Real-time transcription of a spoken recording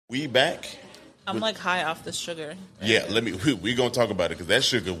We back. I'm like high off the sugar. Yeah, we gonna talk about it because that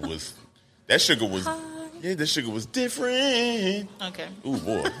sugar was this sugar was different. Okay. Ooh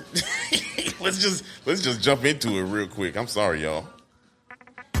boy. let's just jump into it real quick. I'm sorry, y'all.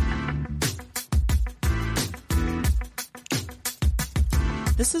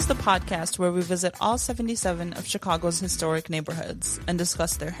 This is the podcast where we visit all 77 of Chicago's historic neighborhoods and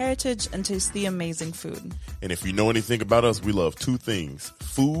discuss their heritage and taste the amazing food. And if you know anything about us, we love two things,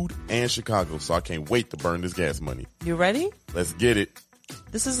 food and Chicago, so I can't wait to burn this gas money. You ready? Let's get it.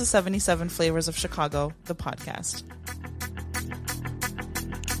 This is the 77 Flavors of Chicago, the podcast.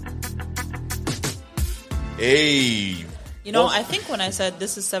 Hey. You know, I think when I said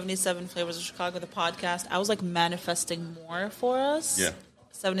this is 77 Flavors of Chicago, the podcast, I was like manifesting more for us. Yeah.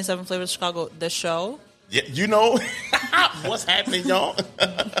 77 Flavors of Chicago, the show. Yeah, you know what's happening, y'all?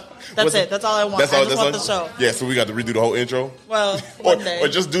 That's it. That's all I want. I just want the show. Yeah, so we got to redo the whole intro? Well, one day. Or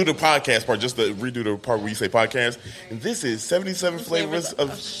just do the podcast part, just to redo the part where you say podcast. And this is 77 Flavors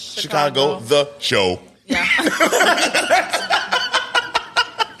of Chicago, the show. Yeah.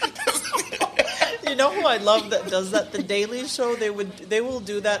 You know who I love that does that? The Daily Show. They will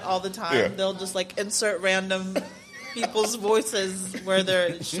do that all the time. Yeah. They'll just like insert random people's voices where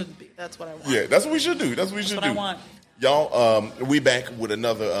there should be. That's what I want. Yeah, that's what we should do. That's what I want. Y'all, we back with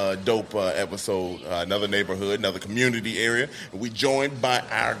another dope episode, another neighborhood, another community area. We joined by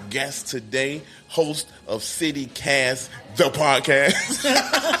our guest today, host of City Cast, the podcast.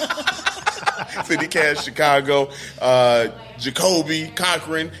 City Cast Chicago, Jacoby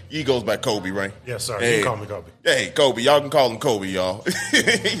Cochran. He goes by Kobe, right? Yes, sir. Hey. You can call me Kobe. Hey, Kobe. Y'all can call him Kobe, y'all.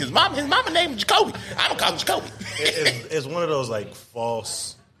 his mama name is Jacoby. I'm going to call him Jacoby. It's one of those, like,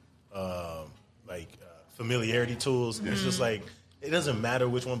 false, familiarity tools. Mm-hmm. It's just like, it doesn't matter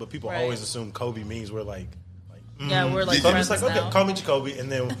which one, but people always assume Kobe means we're like yeah, we're like so friends I'm just like, now. okay, call me Jacoby,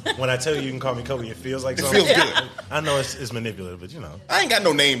 and then when I tell you can call me Kobe, it feels like It something. feels good. I know it's manipulative, but you know. I ain't got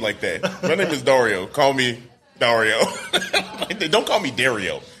no name like that. My name is Dario. Call me Dario. Don't call me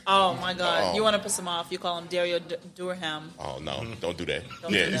Dario. Oh my God! Oh. You want to piss him off? You call him Dario Durham. Oh no! Don't do that.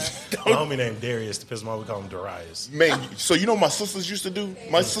 Don't do that. My homie named Darius. To piss him off, we call him Darius. Man, so you know what my sisters used to do?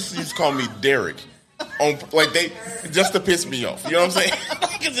 My sisters used to call me Derek, they just to piss me off. You know what I'm saying?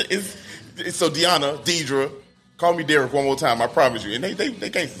 it's so Deidre, call me Derek one more time. I promise you. And they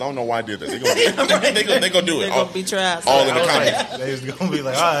gangsters. I don't know why I did that. They gonna do it. They're gonna beat your ass. All in the comments. They was gonna be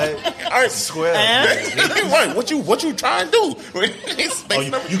like, all right, square. Right? What you trying to do?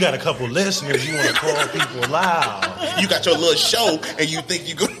 You got a couple listeners. You want to call people loud. You got your little show, and you think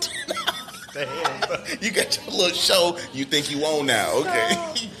you gonna. You got your little show. You think you own now? Okay.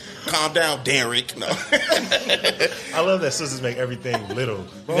 Calm down, Derek. No. I love that sisters make everything little.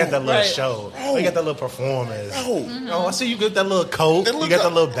 You got that little show. You got that little performance. Oh, I see you got that little coat. You got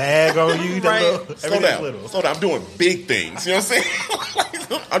that little bag on you. Slow down. Slow down. I'm doing big things. You know what I'm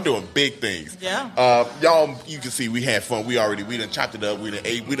saying? I'm doing big things. Yeah. Y'all, you can see we had fun. We done chopped it up. We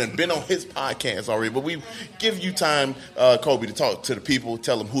done been on his podcast already. But we give you time, Kobe, to talk to the people.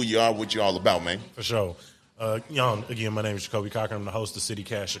 Tell them who you are, what you all about, man. For sure. Y'all, again, my name is Jacoby Cochran. I'm the host of City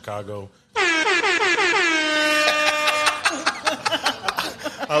Cast Chicago. I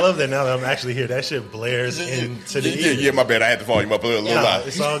love that now that I'm actually here. That shit blares into the ear. Yeah, my bad. I had to volume up a little loud.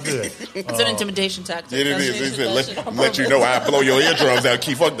 It's all good. It's an intimidation tactic. It is. Let you know I blow your eardrums out.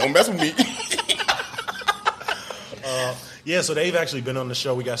 Keep fuck. Don't mess with me. Yeah, so they've actually been on the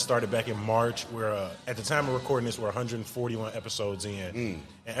show. We got started back in March. We're at the time of recording this, we're 141 episodes in,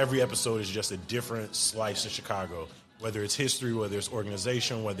 and every episode is just a different slice of Chicago. Whether it's history, whether it's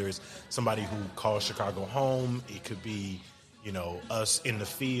organization, whether it's somebody who calls Chicago home, it could be, us in the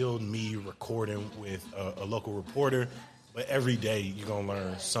field, me recording with a local reporter. But every day you're gonna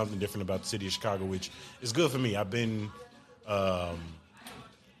learn something different about the city of Chicago, which is good for me. I've been.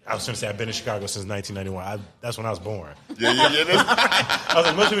 I was going to say I've been in Chicago since 1991. That's when I was born. Yeah. I was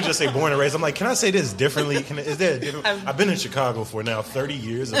like, most people just say born and raised. I'm like, can I say this differently? Is there a different? I've been in Chicago for now 30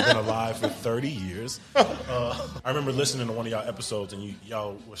 years. I've been alive for 30 years. I remember listening to one of y'all episodes, and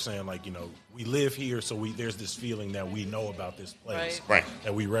y'all were saying, like, we live here, so there's this feeling that we know about this place, right?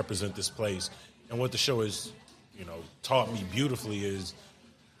 That we represent this place. And what the show has, taught me beautifully is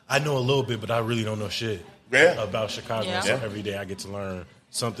I know a little bit, but I really don't know shit about Chicago. Yeah. So every day I get to learn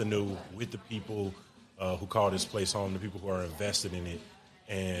something new with the people who call this place home, the people who are invested in it.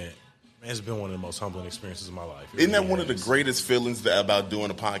 And man, it's been one of the most humbling experiences of my life. Isn't that one of the greatest feelings about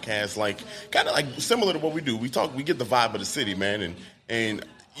doing a podcast? Like, kind of like similar to what we do. We get the vibe of the city, man. And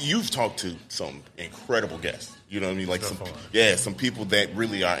you've talked to some incredible guests. You know what I mean? Like some people that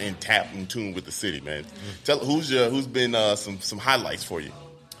really are in tune with the city, man. Tell who's been some highlights for you.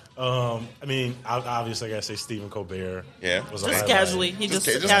 I mean, obviously, I gotta say Stephen Colbert. Yeah. was a Just highlight. casually. He just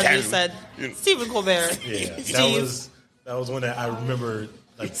Just casually casually. said, Yeah. Stephen Colbert. Yeah, Steve. that was one that I remember.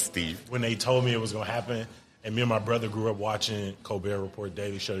 Like Steve. when they told me it was gonna happen, and me and my brother grew up watching Colbert Report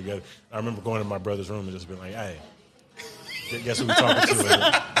Daily Show together. I remember going to my brother's room and just being like, "Hey, guess who we talking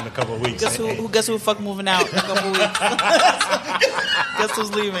to in a couple of weeks?" Guess Hey, who fuck moving out in a couple weeks? Guess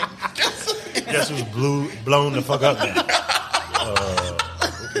who's leaving? Guess who's blown the fuck up now?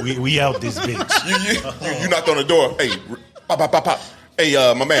 We out this bitch. You knocked on the door. Hey, pop, pop, pop, pop. Hey,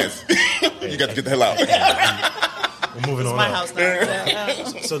 my man's. You got to get the hell out. We're moving It's on my up. house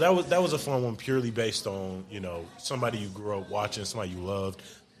now. So that was a fun one, purely based on somebody you grew up watching, somebody you loved.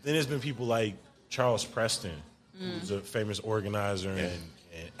 Then there's been people like Charles Preston, who's a famous organizer and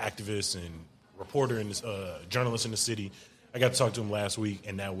activist and reporter and journalist in the city. I got to talk to him last week,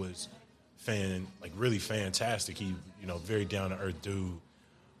 and that was really fantastic. He very down to earth dude.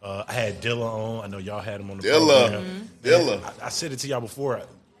 I had Dilla on. I know y'all had him on the program. Dilla. I said it to y'all before.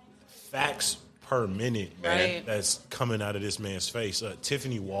 Facts per minute Right. that's coming out of this man's face.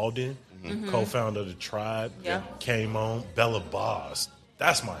 Tiffany Walden, co-founder of the Tribe, Yeah. came on. Bella Boss,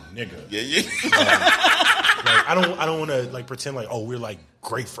 that's my nigga. Yeah. Like, I don't want to pretend like, oh, we're like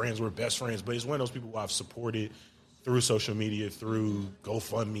great friends, we're best friends, but it's one of those people who I've supported through social media, through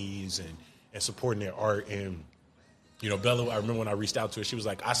GoFundMe's and supporting their art. And Bella, I remember when I reached out to her, she was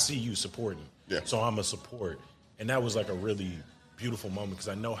like, I see you supporting, so I'm a support. And that was like a really beautiful moment because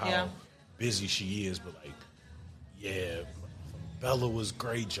I know how busy she is, but Bella was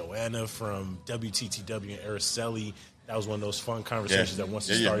great. Joanna from WTTW and Araceli, that was one of those fun conversations that once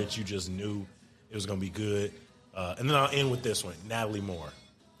it started, you just knew it was going to be good. And then I'll end with this one, Natalie Moore.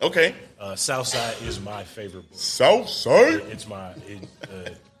 Okay. Southside is my favorite book. Southside? It's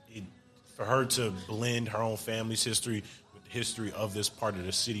for her to blend her own family's history with the history of this part of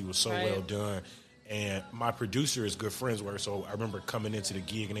the city was so well done. And my producer is good friends with her, so I remember coming into the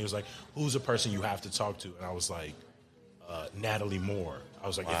gig and he was like, "Who's the person you have to talk to?" And I was like, Natalie Moore. I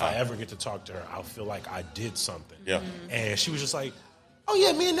was like, if I ever get to talk to her, I'll feel like I did something. Yeah. And she was just like, "Oh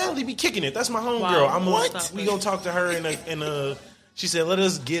yeah, me and Natalie be kicking it. That's my homegirl. Wow. We gonna talk to her in a." She said, "Let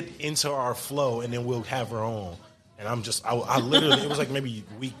us get into our flow, and then we'll have her on." And I literally, it was like maybe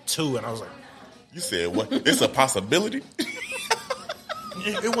week 2, and I was like, You said what? It's a possibility?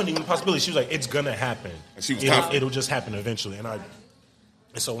 it wasn't even a possibility. She was like, "It's gonna happen. And she was confident. It'll just happen eventually." And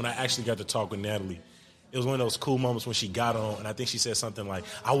so when I actually got to talk with Natalie, it was one of those cool moments when she got on, and I think she said something like,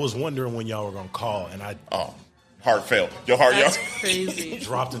 "I was wondering when y'all were gonna call," and I Heartfelt. Your heart, That's y'all. crazy.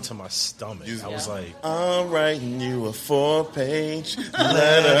 dropped into my stomach. I was like, I'm writing you a 4-page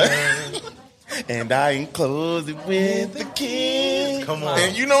letter, and I enclose it with the kiss. "Come on."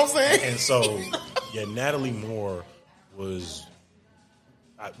 And you know what I'm saying? And so, Natalie Moore was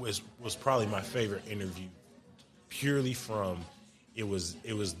probably my favorite interview, purely from it was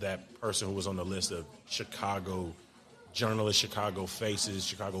that person who was on the list of Chicago journalists, Chicago faces,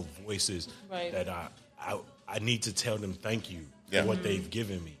 Chicago voices that I need to tell them thank you for what they've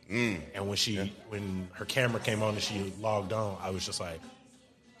given me. And when her camera came on and she logged on, I was just like,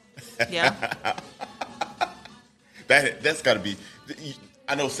 Yeah. That's got to be.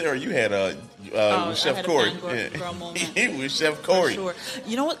 I know, Sarah, you had with Chef Corey. Girl moment. With Chef Corey. Sure.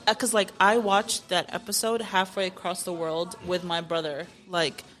 You know what? Because I watched that episode halfway across the world with my brother.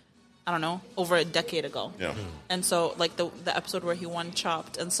 I don't know, over a decade ago. Yeah. And so the episode where he won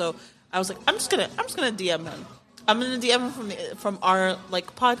Chopped, and so I was like, I'm just gonna DM him. I'm gonna DM him from our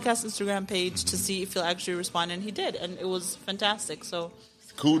podcast Instagram page to see if he'll actually respond, and he did, and it was fantastic. So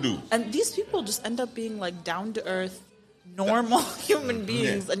Cool dude. and these people just end up being down to earth, normal human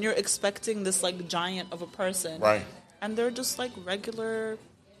beings, and you're expecting this giant of a person, Right. And they're just regular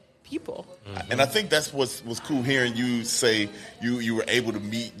people. And I think that's was cool hearing you say you were able to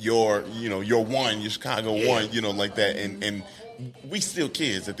meet your Chicago one, like that, and we still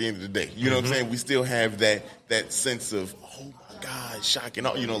kids at the end of the day. You know what I'm saying? We still have that sense of, oh my God, shocking,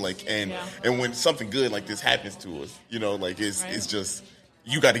 and when something good like this happens to us, it's just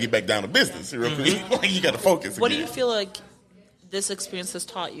you got to get back down to business real quick. You got to focus. What do again. you feel like this experience has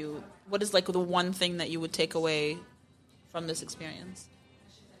taught you? What is the one thing that you would take away from this experience?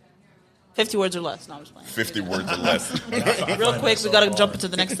 50 words or less. No, I'm just playing. 50 words or less. Real quick, we got to jump into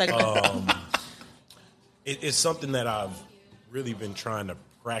the next segment. it's something that I've really been trying to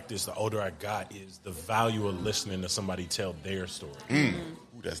practice the older I got, is the value of listening to somebody tell their story. Ooh,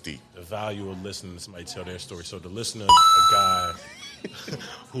 that's deep. The value of listening to somebody tell their story. So to listen to a guy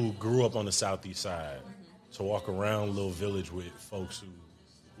who grew up on the southeast side, to walk around Little Village with folks who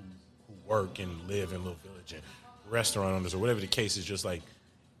work and live in Little Village, and restaurant owners or whatever the case is, just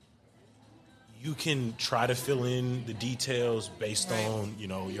you can try to fill in the details based on,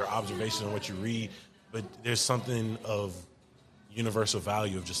 your observation on what you read, but there's something of universal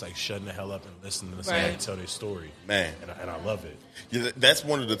value of just like shutting the hell up and listening to somebody tell their story. Man. And I love it. Yeah, that's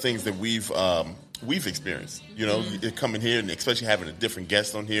one of the things that we've experienced. Coming here and especially having a different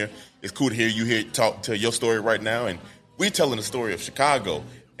guest on here. It's cool to hear you tell your story right now, and we're telling the story of Chicago.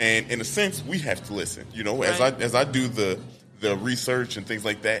 And in a sense, we have to listen. As I do the research and things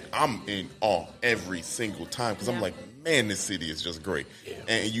like that, I'm in awe every single time because I'm like, man, this city is just great. Yeah.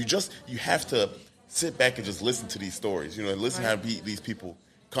 And you have to sit back and just listen to these stories. Listen how these people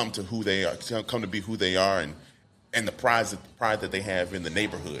come to who they are, come to be who they are, and the pride that they have in the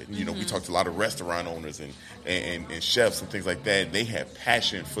neighborhood. We talked to a lot of restaurant owners and chefs and things like that. They have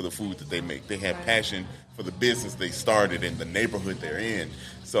passion for the food that they make. They have passion for the business they started and the neighborhood they're in.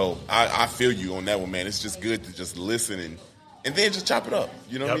 So I feel you on that one, man. It's just good to just listen and then just chop it up.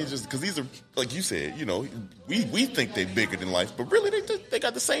 What I mean? Just because these are, like you said, we think they're bigger than life, but really they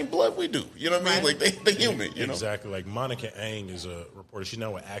got the same blood we do. You know what I mean? Like they human. Exactly. Like Monica Ang is a reporter. She's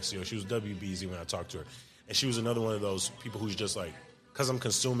now with Axios. She was WBZ when I talked to her, and she was another one of those people who's just like, because I'm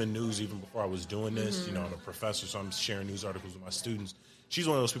consuming news even before I was doing this. I'm a professor, so I'm sharing news articles with my students. She's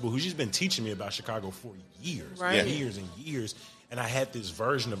one of those people who's just been teaching me about Chicago for years, years and years. And I had this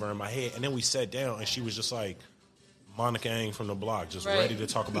version of her in my head, and then we sat down, and she was just like Monica Ang from the block, just ready to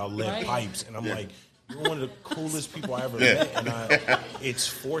talk about lead pipes. And I'm like, you're one of the coolest people I ever met. And it's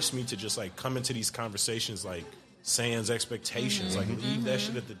forced me to just like come into these conversations like sans expectations, like leave that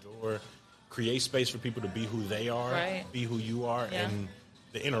shit at the door, create space for people to be who they are, be who you are, and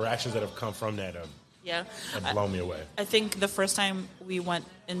the interactions that have come from that have blown me away. I think the first time we went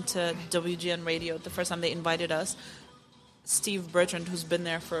into WGN Radio, the first time they invited us, Steve Bertrand, who's been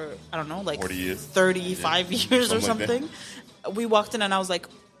there for, I don't know, like 40 years. 35 years or something. We walked in and I was like,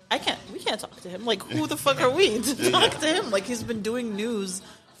 we can't talk to him. Like, who the fuck are we to talk to him? Like, he's been doing news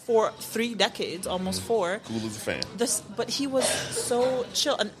for 3 decades, almost 4. Cool as a fan. But he was so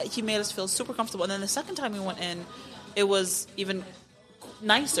chill, and he made us feel super comfortable. And then the second time we went in, it was even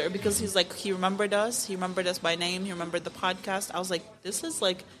nicer because he's like, he remembered us by name, he remembered the podcast. I was like, this is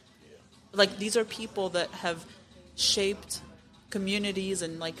like these are people that have shaped communities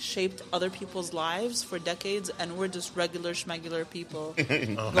and like shaped other people's lives for decades, and we're just regular schmegular people.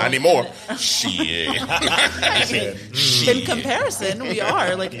 Not anymore. Shit. In comparison, we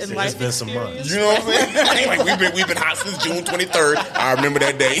are like in life. It's been some months. You know what I'm saying? Like we've been hot since June 23rd. I remember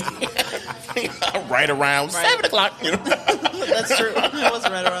that day. Right around 7 o'clock. That's true. It was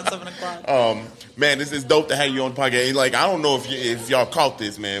right around 7 o'clock. Man, this is dope to have you on the podcast. Like, I don't know if y'all caught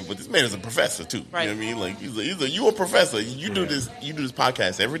this, man, but this man is a professor too. Right. You know what I mean? Like, you a professor. You do this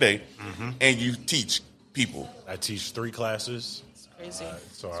podcast every day, and you teach people. I teach 3 classes. It's crazy.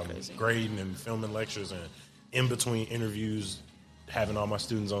 So I'm grading and filming lectures, and in between interviews, having all my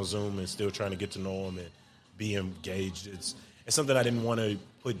students on Zoom and still trying to get to know them and be engaged. It's something I didn't want to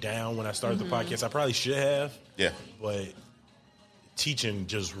put down when I started the podcast. I probably should have. Yeah. But teaching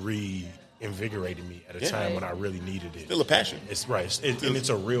just reinvigorated me at a time when I really needed it. Still a passion. It's right. And it's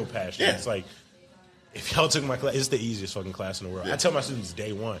a real passion. Yeah. It's like, if y'all took my class, it's the easiest fucking class in the world. I tell my students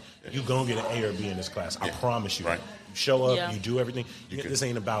day one, you gonna get an A or B in this class. I promise you. Right. You show up, you do everything. This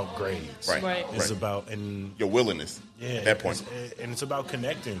ain't about grades. Right. It's about your willingness. At that point. And it's about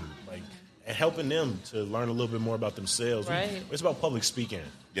connecting, like, and helping them to learn a little bit more about themselves. Right. It's about public speaking.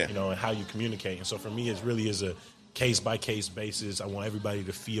 And how you communicate. And so for me, it really is a case-by-case basis. I want everybody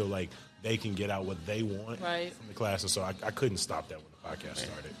to feel like they can get out what they want from the class. And so I couldn't stop that when the podcast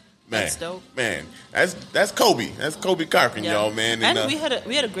started. Man, that's dope. Man, that's Kobe. That's Kobe Carkin, y'all, man. And we had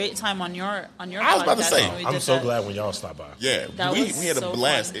a great time on your I was about to say, I'm so glad when y'all stopped by. Yeah, we had a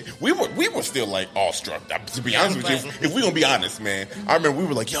blast. Fun. We were still like awestruck. To be honest with you, if we're gonna be honest, man, I remember we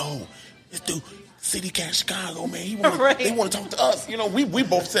were like, yo, this dude, City Cat Chicago, man, they want to talk to us. We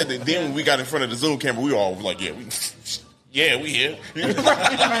both said that. Then when we got in front of the Zoom camera, we were all like, yeah, we here. We do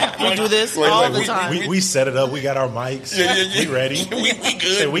this all the time. We set it up. We got our mics. We ready. we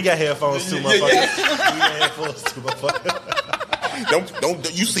good. We got headphones too, motherfucker. We got headphones too, motherfucker.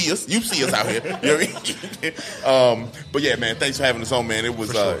 Don't you see us? You see us out here. You know what I mean? But yeah, man, thanks for having us on, man. It was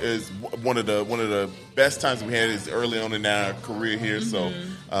it was one of the best times we had is early on in our career here. So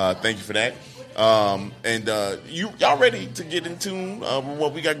thank you for that. And y'all ready to get into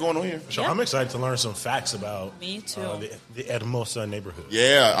what we got going on here? Sure. I'm excited to learn some facts about me too. The Hermosa neighborhood.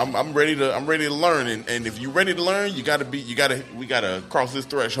 Yeah, I'm ready to learn, and if you're ready to learn, we gotta cross this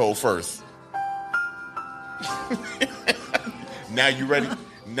threshold first. Now you ready?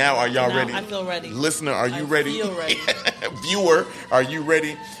 Now, are y'all Now ready? I feel ready. Listener, are you ready? I feel ready. Viewer, are you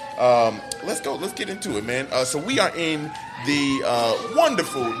ready? Let's go. Let's get into it, man. So we are in the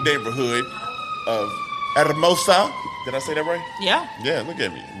wonderful neighborhood of Hermosa. Did I say that right? Yeah. Yeah, look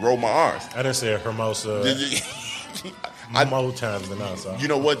at me. Roll my R's. I didn't say Hermosa more times than us. So. You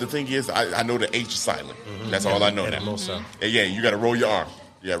know what? The thing is, I know the H is silent. That's all I know now. Hermosa. And yeah, you got to roll your R.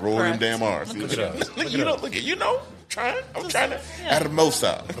 Yeah, roll Correct. them damn R's. Look at us. Look You at know, us. look at, you know, I'm trying to. Yeah.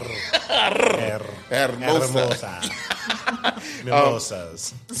 Hermosa. Hermosa.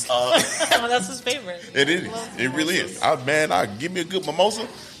 Mimosas. Oh, that's his favorite. It is. It really is. Give me a good mimosa.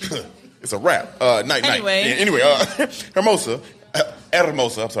 It's a wrap. Night. Anyway. Yeah, anyway,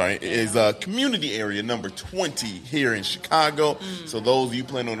 Hermosa, I'm sorry, is community area number 20 here in Chicago. So those of you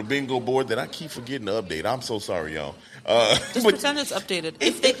playing on the bingo board that I keep forgetting to update, I'm so sorry, y'all. Just pretend it's updated.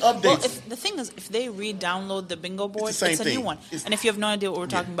 It updates. Well, the thing is, if they re-download the bingo board, It's the same it's a thing. new one. It's- And if you have no idea what we're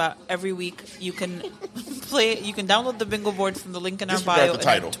talking about, every week you can play. You can download the bingo board from the link in our Disregard bio the and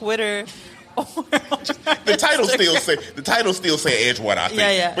title. on Twitter. The title still say Edgewater, I think.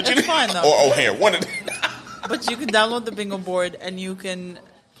 Yeah. But It's fine, though. Or O'Hare. One of the, But you can download the bingo board and you can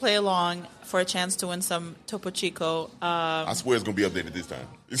play along for a chance to win some Topo Chico. I swear it's going to be updated this time.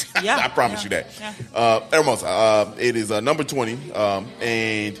 Yeah, I promise yeah, you that. Hermosa, it is number 20,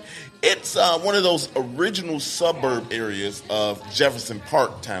 and it's one of those original suburb areas of Jefferson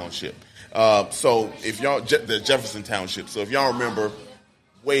Park Township. So if y'all, the Jefferson Township, so if y'all remember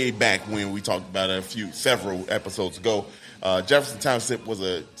way back when we talked about it several episodes ago, Jefferson Township was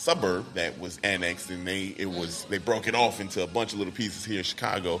a suburb that was annexed, and they broke it off into a bunch of little pieces here in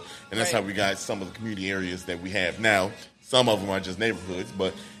Chicago, and that's Right. how we got some of the community areas that we have now. Some of them are just neighborhoods,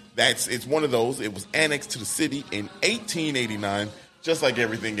 but it's one of those. It was annexed to the city in 1889. Just like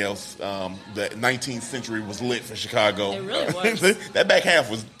everything else, the 19th century was lit for Chicago. It really was. That back half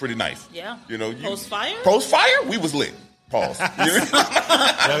was pretty nice. Yeah. You know, Post-fire? Post-fire, we was lit. Pause.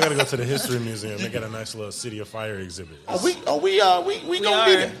 Y'all got to go to the History Museum. They got a nice little City of Fire exhibit. we gonna be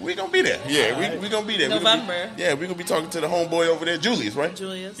there. We gonna be there. Yeah, we gonna be there. November. We're gonna be talking to the homeboy over there, Julius, right?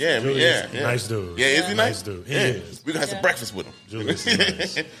 Julius. Yeah, Julius, yeah. nice dude. Yeah, is he nice? Nice dude. He Yeah. is. We gonna have some Yeah. breakfast with him. Julius is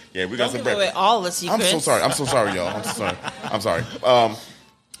nice. Yeah, we got Don't some give away breakfast. all the secrets. I'm so sorry, y'all. I'm sorry.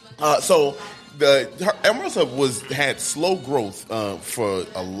 So the Hermosa had slow growth for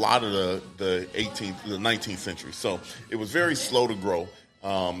a lot of the 19th century. So it was very slow to grow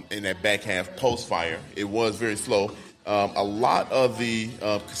in that back half post fire. It was very slow. A lot of the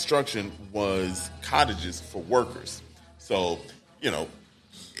construction was cottages for workers. So you know,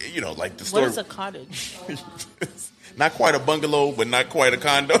 like the story. What is a cottage? Not quite a bungalow, but not quite a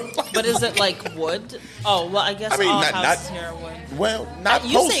condo. But is it like wood? Oh, well, I guess I mean, all not- houses here are wood. Well, not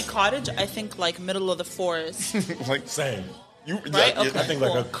You post. say cottage, I think like middle of the forest. like Same. you, Right? Okay. I think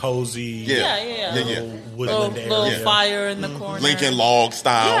like a cozy Yeah. little woodland Little area. fire in the corner. Lincoln log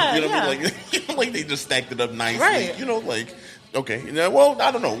style. Yeah, you know what I mean? yeah. Like they just stacked it up nicely. Right. You know, like okay. Yeah, well, I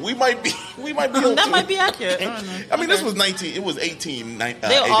don't know. We might be. on That to might it. be accurate. I don't know. I mean, this Okay. was 19. It was 18.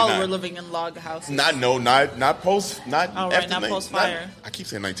 They all were living in log houses. Not post. Not Oh, right, after not post-fire. I keep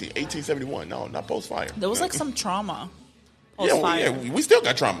saying 1871. No, not post fire. There was like some trauma. Yeah, Post-fire. we still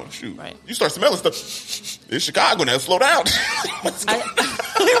got trauma. Shoot, Right. You start smelling stuff. It's Chicago now. Slow down.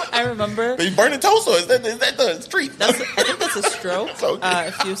 I remember. They burning Tulsa. Is that the street? I think that's a stroke. Okay.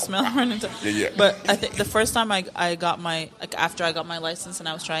 If you smell burning. Yeah. But I think the first time I got after I got my license and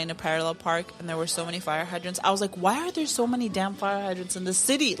I was trying to parallel park and there were so many fire hydrants, I was like, why are there so many damn fire hydrants in the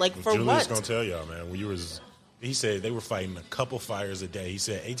city? Like for Julius what? gonna tell y'all, man. When he said they were fighting a couple fires a day. He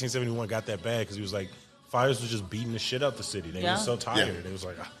said 1871 got that bad because he was like fires was just beating the shit out the city. They Yeah. were so tired. Yeah. They was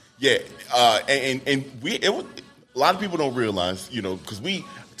like, Yeah, and a lot of people don't realize, because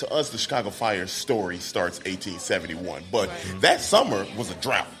to us the Chicago fire story starts 1871, but that summer was a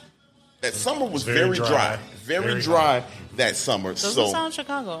drought. That summer was very dry, very dry that summer. Doesn't sound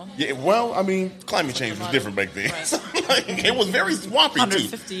Chicago. Yeah, well, I mean, climate change was different back then. Right. So, it was very swampy too.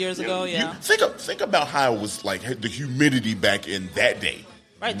 150 years ago, yeah. Think about how it was like the humidity back in that day.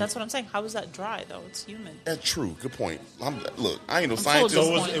 Right, that's what I'm saying. How is that dry though? It's humid. That's true. Good point. Look, I ain't no told scientist.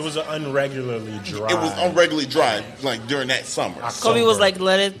 you. so it was an unregularly dry. It was unregularly dry, like during that summer. Kobe was like,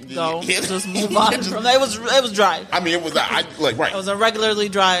 "Let it go, Yeah. just move on from that." It was dry. I mean, it was right. It was a regularly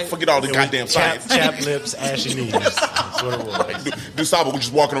dry. Forget all the It was goddamn science. chapped lips, ashy knees. That's what it was. Dusaba was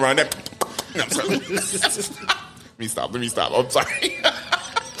just walking around that. No, I'm sorry. Let me stop. I'm sorry.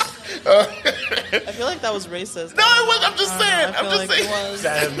 I feel like that was racist. No, it was. I'm just I don't saying. know. I I'm feel just like saying. it was.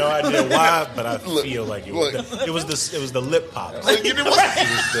 I have no idea why, but I Look, feel like it look. was. It was the lip pops. Like, you know what?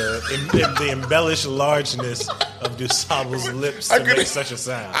 It was the embellished largeness of DuSable's lips I to could've- make such a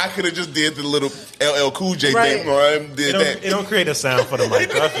sound. I could have just did the little LL Cool J Right. thing, or I did It that. don't create a sound for the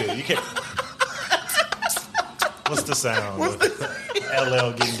mic. I feel you can't. What's the sound?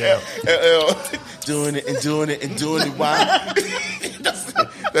 LL getting down. LL doing it and doing it and doing it. Why?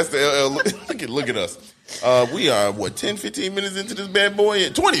 that's the LL. Look at us. We are 10, 15 minutes into this bad boy. Yeah,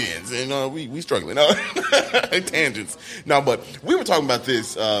 20 minutes, and we struggling. Tangents. No, but we were talking about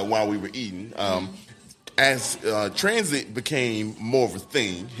this while we were eating. As transit became more of a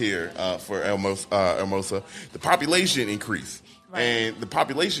thing here for Hermosa, the population increased. Right. And the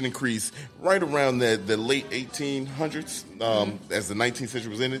population increased right around the late 1800s. As the 19th century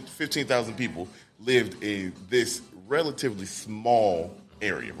was in it, 15,000 people lived in this relatively small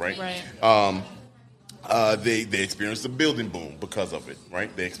area, right? Right. They experienced a building boom because of it,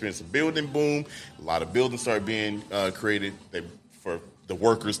 right? They experienced a building boom. A lot of buildings started being created for the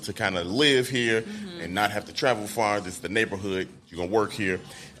workers to kind of live here and not have to travel far. This is the neighborhood. You're gonna work here.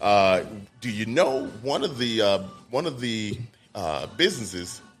 Do you know one of the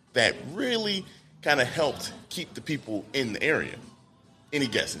businesses that really kind of helped keep the people in the area? Any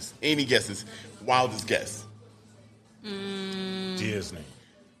guesses? Any guesses? Wildest guess. Disney.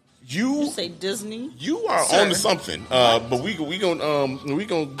 You say Disney? You are Sir. on to something, but we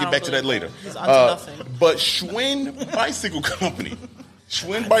gonna get back to that later. He's onto nothing. But Schwinn Bicycle Company,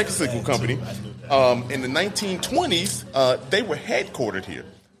 in the 1920s, they were headquartered here.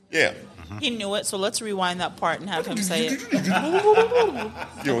 Yeah, He knew it, so let's rewind that part and have him say it.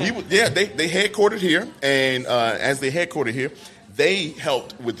 they headquartered here, and as they headquartered here, they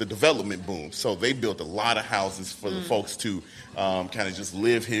helped with the development boom. So they built a lot of houses for the folks to kind of just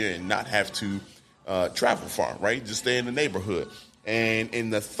live here and not have to travel far, right? Just stay in the neighborhood. And in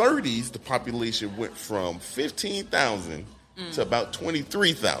the 30s, the population went from 15,000 to about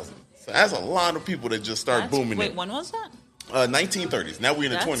 23,000. So that's a lot of people that just started booming. Wait, there. when was that? 1930s. Now we're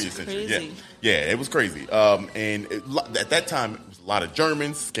in the That's 20th century. crazy. Yeah, it was crazy. At that time, it was a lot of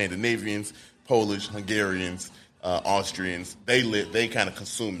Germans, Scandinavians, Polish, Hungarians, Austrians. They kind of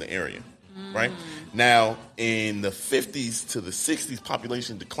consumed the area, right? Now, in the 50s to the 60s,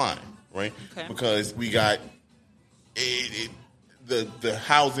 population declined, right? Okay. Because we got the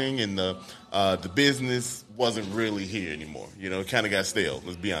housing and the business wasn't really here anymore. You know, it kind of got stale.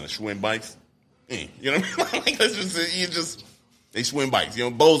 Let's be honest. Schwinn bikes, you know what I mean? Like, they Schwinn bikes. You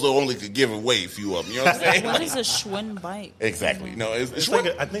know, Bozo only could give away a few of them. You know what I'm saying? What is a Schwinn bike? Exactly. No, it's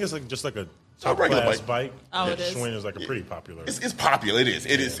Schwinn, I think it's just like a top regular class bike. bike. Oh, it is? Schwinn is like a pretty popular. It's popular. It is.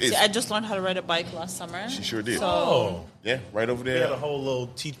 See, I just learned how to ride a bike last summer. She sure did. So, Oh, Yeah, right over we had a there. whole little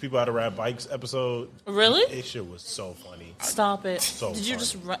teach people how to ride bikes episode. really? This shit was so funny. Stop it. So Did you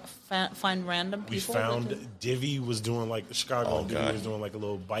just find random We people? found Divvy was doing like the Chicago and Divvy God. was doing like a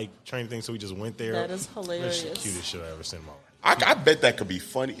little bike training thing, so we just went there. That is That's hilarious. the cutest shit I ever seen in my life. I bet that could be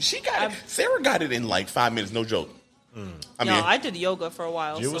funny. She got it. Sarah got it in like 5 minutes. No joke. I mean, I did yoga for a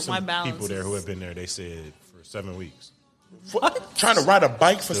while, There so was my some balance. people there is- who had been there. They said for 7 weeks. trying to ride a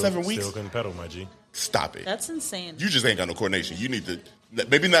bike for Still, 7 weeks. Still couldn't pedal, my G. Stop it. That's insane. You just ain't got no coordination. You need to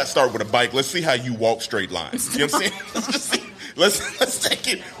maybe not start with a bike. Let's see how you walk straight lines. You know what I'm saying? Let's just see. Let's take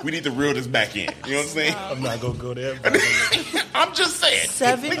it. We need to reel this back in. You know what I'm saying? I'm not gonna go there. I'm just saying.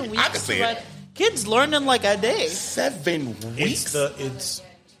 7 I can weeks say to it. ride. Kids learn in like a day. 7 weeks. It's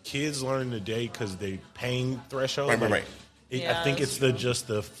kids learning today because they pain threshold. Right. I Yeah, think that's it's just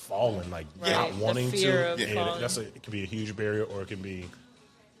the falling, like Right, not the wanting fear to. of And falling. it can be a huge barrier, or it can be.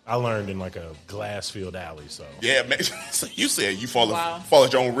 I learned in like a glass-filled alley, so Yeah, man. So you said you fall Wow.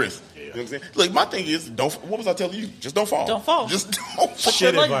 at your own risk. You know what I'm saying? Look, my thing is, what was I telling you? Just don't fall. Don't fall. Just don't fall.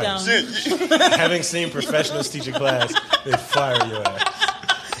 Shit Your leg advice. down. Shit. having seen professionals teach a class, they fire your ass.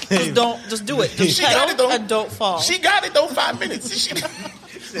 Just do it. Just She got it, though. pedal and don't fall. She got it though. 5 minutes.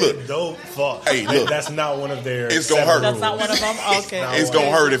 Look, Don't fall. Hey, look. That's not one of their. It's gonna 7 hurt. That's not rules. one of them. Okay. not it's one.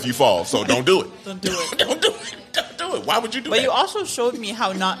 gonna hurt if you fall. So don't do it. Don't do it. Don't do it. Don't do it. Why would you do But that? you also showed me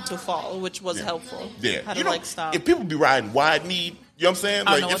how not to fall, which was helpful. Yeah. How to You know, like stop. If people be riding wide knee, you know what I'm saying?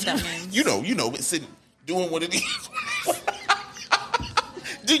 I don't know if what you, that means. You know, it's sitting, doing what it is.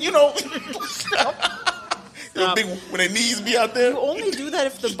 Do you know? Stop. When their knees be out there. You only do that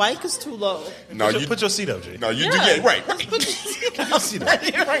if the bike is too low. No, Put your seat up, Jay. No, you do. Yeah. Yeah,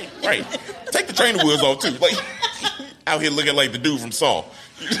 right. Right. Take the training wheels off too. Like out here looking like the dude from Saw.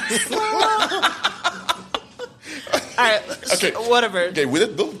 right. Okay. Whatever. Okay, we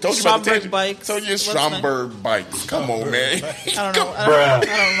told you about the Schomburg tangent. bikes. So yeah, What's the Schomburg bikes. Come on, man. I don't know. I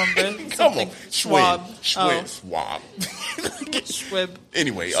don't remember. Come on, Something Schwab. Schwab. Schwib.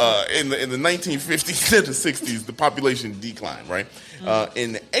 Anyway, in the 1950s to the 60s, the population declined. Right.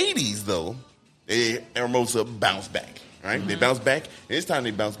 In the 80s, though, Hermosa bounced back. Right. They bounced back, and this time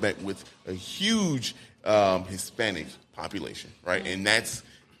they bounced back with a huge Hispanic population. Right, and that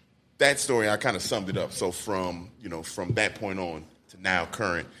story. I kind of summed it up. So from that point on to now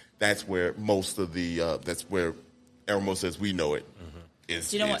current, that's where most of the that's where Hermosa as we know it is.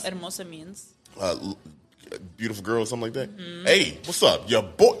 Do you know what Hermosa means? Beautiful girl or something like that. Hey, what's up? Your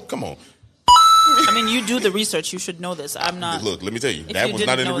boy, come on. I mean, you do the research. You should know this. I'm not. Look, let me tell you, If that you was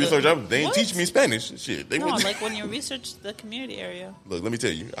not in didn't the know research. that- They didn't What? teach me Spanish. Shit, they No, wouldn't. like when you research the community area. Look, let me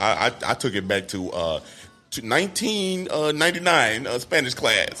tell you, I took it back to 1999 Spanish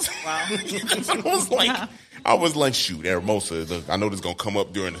class. Wow. I was like, shoot, Hermosa. I know this is gonna come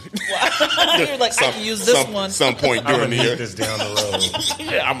up during. You're like, I can use this one. Some point I'm during gonna the year. need this down the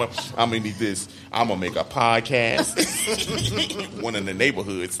road. Yeah, I'm gonna need this. I'm gonna make a podcast. One in the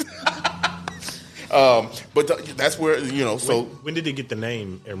neighborhoods. But that's where So When did they get the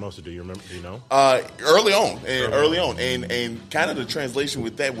name Hermosa? Do you remember? Do you know? early on, and kind of the translation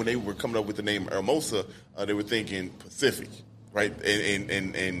with that when they were coming up with the name Hermosa, they were thinking Pacific, right?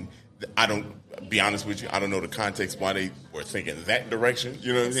 And I don't be honest with you, I don't know the context why they were thinking that direction.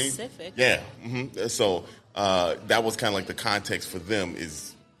 You know what I mean? Pacific. Yeah. So that was kind of like the context for them.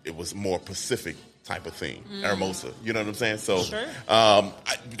 It was more Pacific type of thing, Hermosa. You know what I'm saying? So Sure.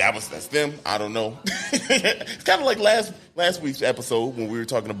 That's them. I don't know. It's kind of like last week's episode when we were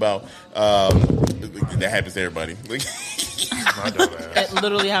talking about that happens to everybody. My dumb ass. It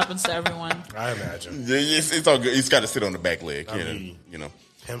literally happens to everyone. I imagine. Yeah, it's all good. He's got to sit on the back leg. I mean,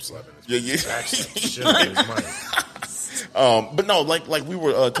 Pimp slapping. Yeah, yeah. Shit out of his money. But no, like we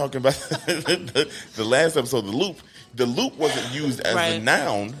were talking about the last episode, the loop. The loop wasn't used as a Right.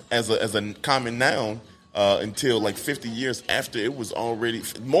 noun, as a common noun, until like 50 years after it was already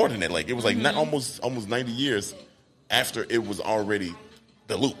more than that. Like it was like not almost 90 years after it was already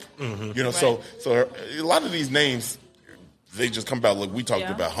the loop. So a lot of these names they just come about. Like we talked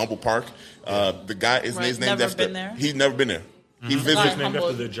Yeah. about Humble Park. The guy is Right. named Never after. been there? He's never been there. He It's visited. named Humble.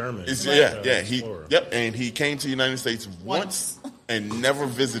 after the German. Yeah. explorer. And he came to the United States once Once. and never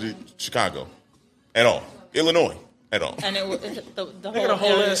visited Chicago at all, Illinois at all. And the They got a whole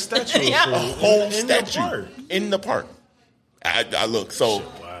whole area. ass statue. Yeah. for it Whole in the statue park. in the park. I look so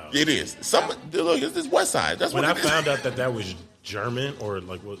wow. it is. Look, it's this West Side. That's When what I it is. found out that was German or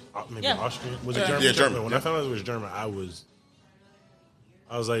like was maybe Yeah. Austrian, was it Yeah. German? Yeah, German. When I found out it was German, I was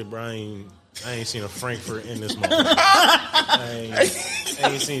like, Brian, I ain't seen a Frankfurt in this moment. I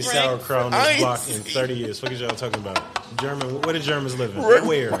ain't seen sauerkraut on I this ain't block in 30 years. What are y'all talking about? German? Where do Germans live in? Right,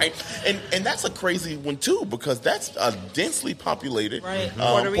 Where? right. And that's a crazy one too because that's a densely populated Right.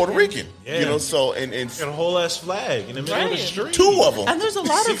 Puerto Rican. Yeah. So and Got a whole ass flag in the middle of the Right. street. two of them. And there's a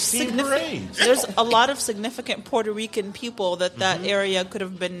lot of 16 significant. parades. There's a lot of significant Puerto Rican people that Mm-hmm. area could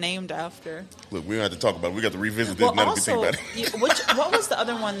have been named after. Look, we don't have to talk about it. We got to revisit this Well, now that we think also, about it. what was the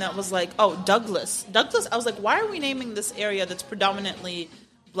other one that was like, Douglas? Douglas, I was like, why are we naming this area that's predominantly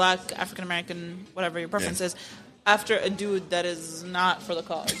black, African American, whatever your preference Yeah. is, after a dude that is not for the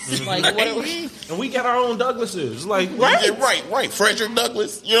cause? Like, what are we? And we got our own Douglases. Like, Right. Yeah, right. Frederick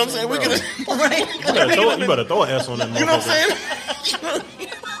Douglass. You know what I'm saying? We Bro. can. Right. you better throw an S on that motherfucker. You know what I'm saying?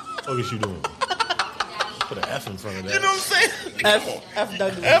 What is you doing? Put an F in front of that. You know what I'm saying? F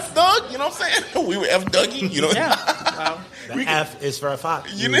Douglas. F Doug, you know what I'm saying? We were F Dougie, you know? Yeah. Wow. The F is for a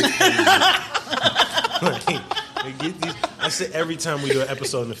fox. You know? I say every time we do an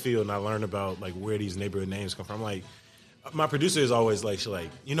episode in the field and I learn about like where these neighborhood names come from, I'm like, my producer is always like,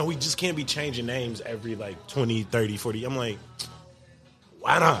 we just can't be changing names every like 20, 30, 40. I'm like,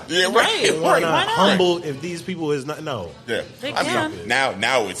 why not? Yeah, right. Right. Why Right. not? Why not? Humble if these people is not, no. Yeah. They I mean, can. now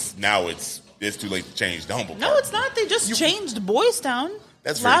it's too late to change the humble. No, part. it's not. They just changed Boys Town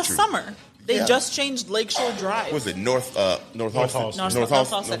That's very last true. summer. They Yeah. just changed Lakeshore Drive. Was it North Halsted? North North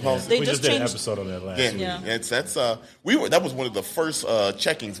Halsted. Halsted. They we just just did an changed. episode on that last Yeah, week. Yeah. that was one of the first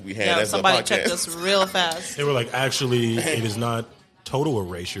checkings we had Yeah, as somebody a podcast. checked us real fast. They were like, actually, it is not total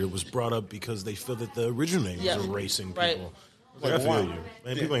erasure. It was brought up because they feel that the original name Yeah. was erasing people. Right. Like, I feel wow. you.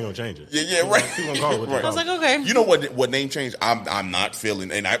 Man, people ain't gonna change it. Yeah, right. People gonna call it what they Right. I was call like, it. okay. You know what name change I'm not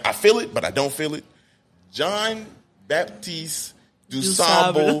feeling, and I feel it, but I don't feel it. John Baptiste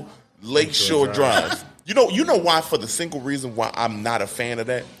DuSable Lakeshore Drive. You know why? For the single reason why I'm not a fan of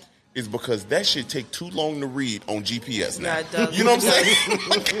that. is because that shit take too long to read on GPS now. Yeah, it does. You know what I'm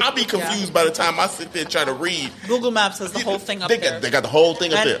saying? I'll be confused by the time I sit there and try to read. Google Maps has the whole thing up there. They got the whole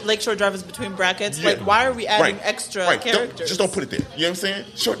thing up there. And Lakeshore Drive is between brackets. Yeah. Like, why are we adding Right. extra Right. characters? Just don't put it there. You know what I'm saying?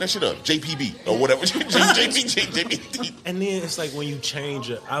 Shorten that shit up. JPB or whatever. JPD. And then it's like when you change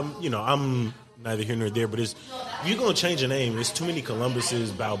it, I'm neither here nor there, but if you're gonna change a name, there's too many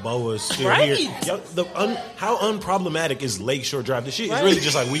Columbuses, Balboas still Right. here. How unproblematic is Lakeshore Drive? The shit is really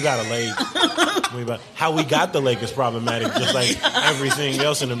just like we got a lake. How we got the lake is problematic, just like everything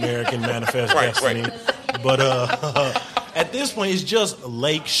else in American Manifest Destiny. Right. But at this point, it's just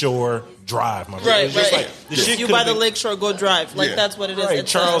Lakeshore Drive, my brother. Right, It's just right. like the shit You could've by the been- Lakeshore, go drive. Like, Yeah. that's what it is. Right,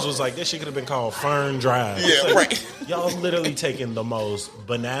 It's Charles was like, this shit could have been called Fern Drive. Yeah, It's like, right. Y'all literally taking the most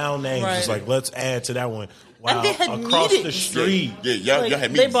banal names. Right. It's like, let's add to that one. Wow, And they had across the meetings. street, Yeah, y'all like,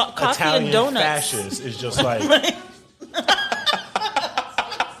 had they me. bought coffee Italian and donuts. fascists is just like,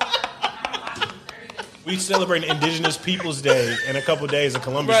 we celebrate Indigenous Peoples Day in a couple days, and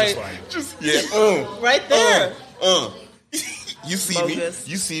Columbus Right. is like, Just yeah. Right there. You see Bogus.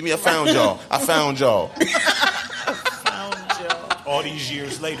 me? You see me? I found y'all. Found y'all. all these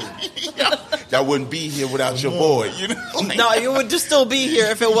years later. Y'all wouldn't be here without your boy. You know? Like, No, you would just still be here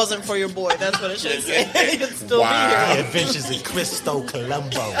if it wasn't for your boy. That's what it should say. You'd still Wow. be The here. Adventures of Cristo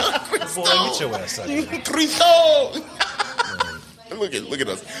Colombo. Boy, get your ass out of here. Cristo. Look at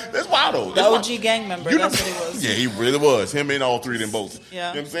us. That's wild though. The That's OG gang member. You know- That's what he was. Yeah, he really was. Him and all three of them both.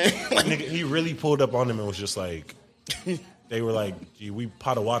 Yeah. You know what I'm saying? Like, Nigga, he really pulled up on them and was just like, they were like, gee, we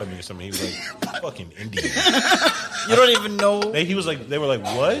Potawatomi or something. He was like, fucking Indian. You don't even know. They were like,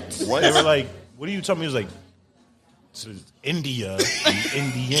 what? What? They were like, what are you talking? He was like, this is India, and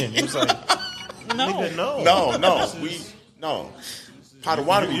Indian. He was like, No. nigga, no. no.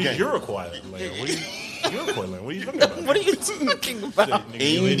 Potawatomi You're gang. Uruguay land. What are you, Uruguay land. What are you talking about? What are you talking about?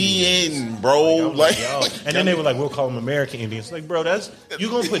 Nigga, you Indian, bro. Like, Yo. And then they were like, we'll call them American Indians. Like, bro, you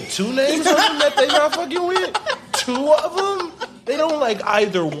gonna put two names on them that they not fucking with? Two of them? They don't like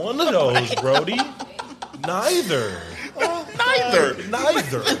either one of those, Brody. Neither.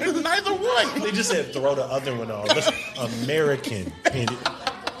 neither one. They just said throw the other one on. That's American.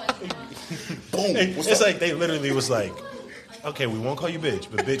 Boom. What's It's up? like they literally was like, okay, we won't call you bitch,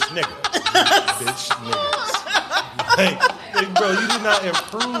 but bitch nigga. Bitch niggas. Like, bro, you did not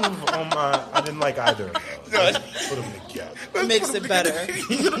improve on I didn't like either of those. Let's put them together. Makes it better.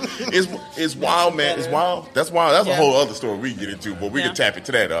 It's wild, man. It's wild. That's wild. That's Yeah. a whole other story we can get into, but we Yeah. can tap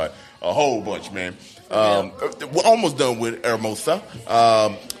into that a whole bunch, man. We're almost done with Hermosa.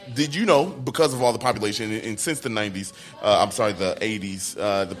 Did you know, because of all the population, and since the 90s, the 80s,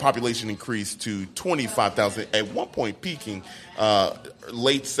 the population increased to 25,000, at one point peaking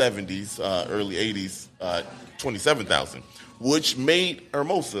late 70s, early 80s, 27,000, which made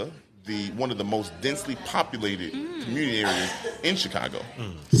Hermosa one of the most densely populated community areas in Chicago.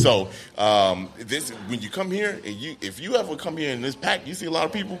 So when you come here, and if you ever come here and it's packed, you see a lot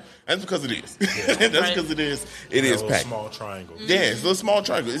of people. That's because it is. That's Right. because it is. A It is little packed. small triangle. Yeah, it's a little small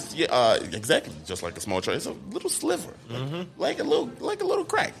triangle. It's exactly just like a small triangle. It's a little sliver, like a little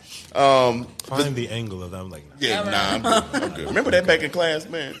crack. Find the angle of that. I'm like, nah. Yeah, I'm good. Remember that back in class,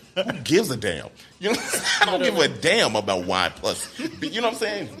 man? Who gives a damn? You know, I don't give a damn about Y plus. But you know what I'm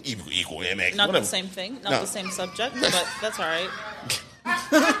saying? Equal MX. Not whatever. the same thing. Not No. the same subject, but that's all right.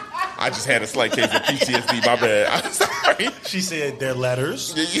 I just had a slight case of PTSD. My bad. I'm sorry. She said they're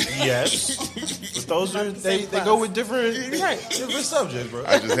letters. Yes. But those are they class. go with different different subjects, bro.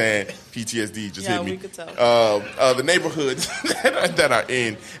 I just had PTSD just Yeah, hit me. we could tell. The neighborhoods that are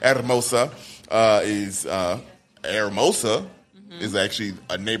in Hermosa is Hermosa is actually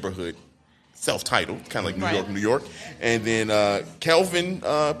a neighborhood, self-titled, kind of like Right. New York, and then Kelvin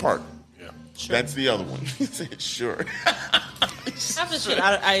Park. Yeah. That's the other one. He said, sure. Half the shit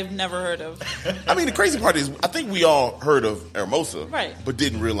I've never heard of. I mean, the crazy part is, I think we all heard of Hermosa, Right. but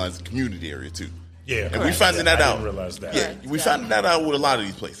didn't realize the community area too. Yeah. And we finding that I out. didn't realize that. Yeah, Correct. we Yeah. found that out with a lot of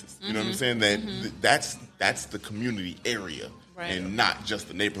these places. You know what I'm saying? That's the community area, Right. and not just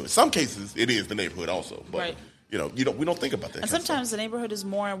the neighborhood. Some cases it is the neighborhood also, but Right. we don't think about that. And kind of sometimes the neighborhood is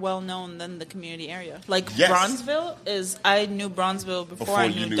more well known than the community area. Like Yes. Bronzeville I knew Bronzeville stuff. before I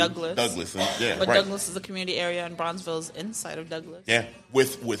knew you Douglas. and- yeah, But right. Douglas is a community area and Bronzeville is inside of Douglas. Yeah,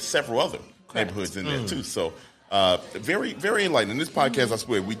 with several other Correct. neighborhoods in there too. So very, very enlightening. This podcast, I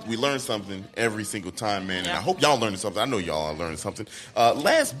swear, we learn something every single time, man. And Yeah. I hope y'all learning something. I know y'all are learning something.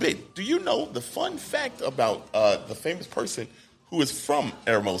 Last bit, do you know the fun fact about the famous person who is from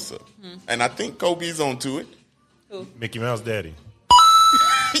Hermosa? And I think Kobe's onto it. Mickey Mouse Daddy.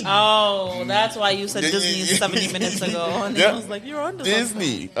 Oh, that's why you said Disney 70 minutes ago. And I was like, you're on to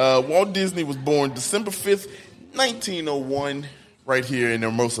Disney. Walt Disney was born December 5th, 1901, right here in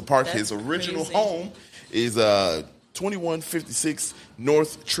Hermosa Park. That's His original crazy. home is 2156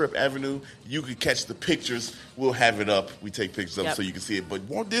 North Tripp Avenue. You can catch the pictures. We'll have it up. We take pictures of it Yep. so you can see it. But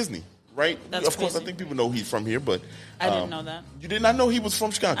Walt Disney, right? That's of course, I crazy. think people know he's from here, but I didn't know that. You did not know he was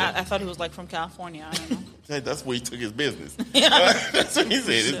from Chicago. I thought he was like from California. I don't know. That's where he took his business. That's what he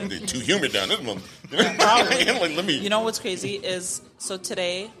said. It's too humid down this month. Like, let me. You know what's crazy is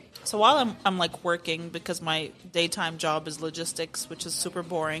so while I'm like working, because my daytime job is logistics, which is super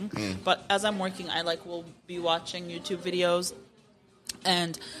boring. But as I'm working, I like will be watching YouTube videos,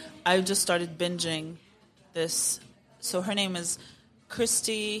 and I just started binging this. So her name is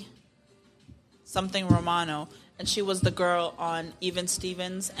Christy something Romano, and she was the girl on Even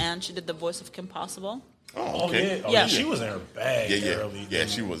Stevens, and she did the voice of Kim Possible. Oh, okay. yeah. Oh, Yeah. She was in her bag Yeah. early. Yeah,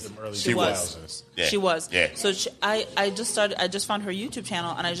 she was. them early She was. 2000s. Yeah. She was. Yeah. So I just found her YouTube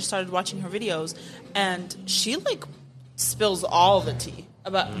channel, and I just started watching her videos, and she like spills all the tea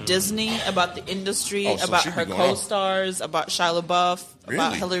about Disney, about the industry, Oh, so about she be her going on. co-stars, about Shia LaBeouf, about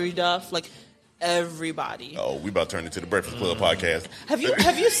Really? Hilary Duff, like everybody. Oh, we about to turn into the Breakfast Club podcast. Have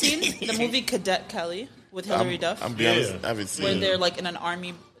you seen the movie Cadet Kelly with Hilary Duff? I'm being honest, I haven't where seen they're it. like in an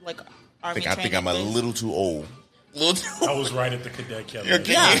army I think training I'm a thing? little too old. I was right at the Cadet Kelly.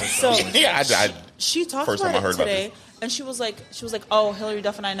 Yeah, so yeah, I she talked First time about I heard it about today, this. and she was like, "Oh, Hilary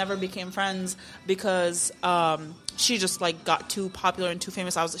Duff and I never became friends because she just like got too popular and too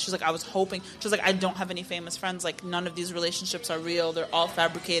famous." She's like, I was hoping. She's like, I don't have any famous friends. Like, none of these relationships are real. They're all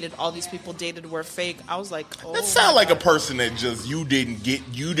fabricated. All these people dated were fake. I was like, oh, that sound like a person that just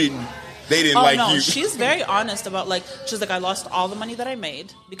they didn't Oh like no, you. she's very honest about like she's like, I lost all the money that I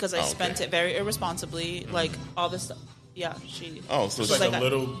made because I Oh, spent okay. it very irresponsibly. Like all this stuff. Yeah, she. Oh, so It's she's like like a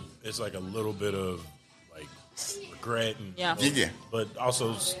little. It's like a little bit of like regret and Yeah. Yeah. but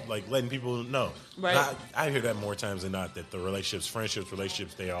also like letting people know. Right. I hear that more times than not that the friendships,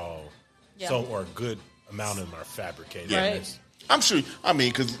 relationships, they all Yeah. or a good amount of them are fabricated. Right. It's- I'm sure. I mean,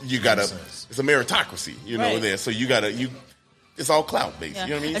 because you gotta. sense. It's a meritocracy, you know. Right. There, so you gotta. It's all clout based. Yeah. You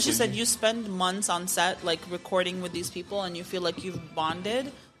know what I mean? And she So said you spend months on set, like recording with these people, and you feel like you've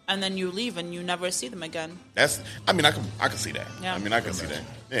bonded, and then you leave and you never see them again. That's. I mean, I can see that. Yeah. I mean, I can see that.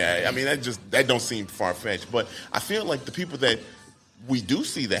 Yeah. I mean, that don't seem far fetched, but I feel like the people that we do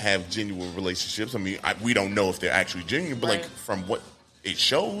see that have genuine relationships. I mean, we don't know if they're actually genuine, but like Right. from what it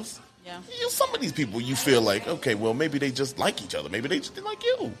shows. Yeah. You know, some of these people, you feel like, okay, well, maybe they just like each other. Maybe they just didn't like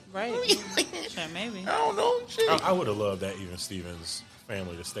you. Right. I Sure, maybe. don't know. Shit. I would have loved that Even Stevens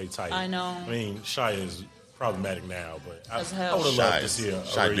family to stay tight. I know. I mean, Shia is problematic now, but I As hell. would have Shia loved to is- see a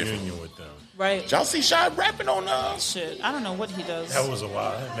Shia reunion different. with them. Right. Did y'all see Shy rapping on Shit. I don't know what he does. That was a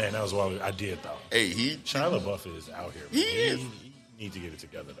while. Man, that was a while. I did though. Hey, he Shia LaBeouf is out here. He is. He need to get it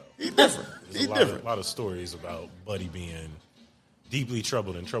together though. he different. There's He a different. lot of stories about Buddy being deeply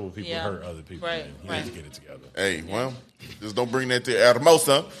troubled and troubled people Yeah. hurt other people. Right, And he right. needs to get it together. Hey, well, just don't bring that to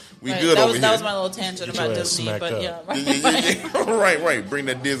Hermosa. We Right. good that over was, here. That was my little tangent Get about your ass Disney, smacked but up. yeah. Right. right. Bring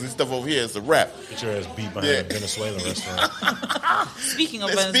that Disney stuff over here. It's a wrap. Get your ass beat behind Yeah. a Venezuelan restaurant. Speaking of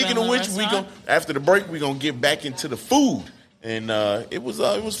And speaking of Venezuelan which, restaurant, after the break, we're gonna get back into the food, and it was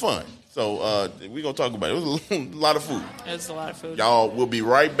fun. So we're gonna talk about it. It was a lot of food. it's a lot of food. Y'all, we'll be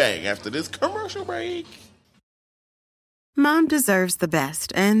right back after this commercial break. Mom deserves the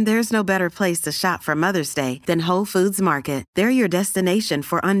best, and there's no better place to shop for Mother's Day than Whole Foods Market. They're your destination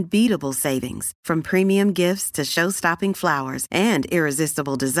for unbeatable savings, from premium gifts to show-stopping flowers and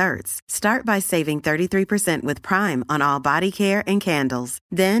irresistible desserts. Start by saving 33% with Prime on all body care and candles.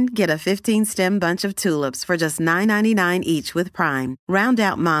 Then get a 15-stem bunch of tulips for just $9.99 each with Prime. Round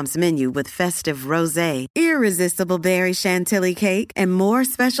out Mom's menu with festive rosé, irresistible berry chantilly cake, and more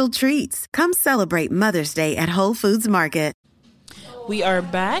special treats. Come celebrate Mother's Day at Whole Foods Market. We are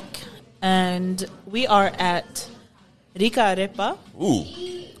back, and we are at Rica Arepa Ooh,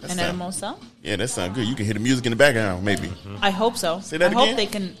 in Hermosa. yeah, that sounds good. You can hear the music in the background, maybe. I hope so. Say that I hope again? they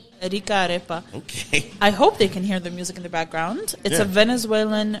can Rica Arepa. Okay. I hope they can hear the music in the background. It's Yeah. a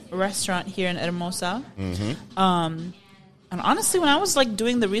Venezuelan restaurant here in Hermosa. And honestly, when I was like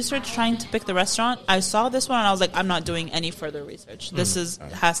doing the research, trying to pick the restaurant, I saw this one and I was like, I'm not doing any further research. This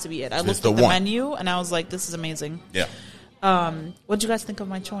has to be it. I looked the at the one. menu and I was like, this is amazing. Yeah. What do you guys think of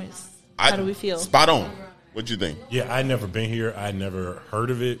my choice? How do we feel? Spot on. What you think? Yeah, I'd never been here. I'd never heard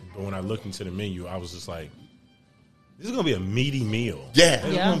of it. But when I looked into the menu, I was just like, this is going to be a meaty meal. Yeah.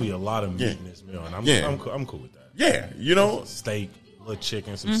 There's Yeah. going to be a lot of meat Yeah. in this meal. And Yeah. I'm cool with that. Yeah, you know, Steak, little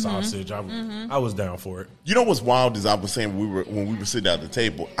chicken, some sausage. I was down for it. You know what's wild is I was saying when we were sitting at the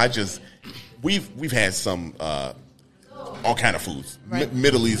table. We've had some all kind of foods, Right.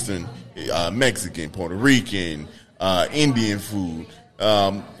 Middle Eastern, Mexican, Puerto Rican, Indian food.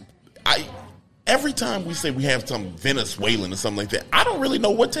 Every time we say we have some Venezuelan or something like that, I don't really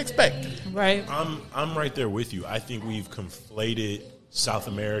know what to expect. Right. I'm right there with you. I think we've conflated South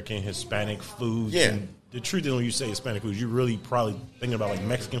American, Hispanic foods. Yeah. And the truth is, when you say Hispanic foods, you're really probably thinking about like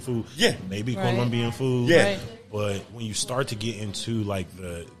Mexican food. Yeah. Maybe Right. Colombian food. Yeah. Right. But when you start to get into like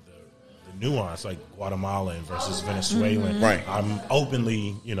the nuance, like Guatemalan versus Venezuelan, Right. I'm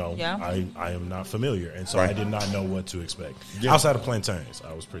openly, Yeah. I am not familiar, and so Right. I did not know what to expect. Yeah. Outside of plantains,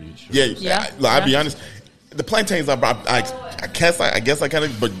 I was pretty sure. Yeah, I'll be honest. The plantains, I guess I kind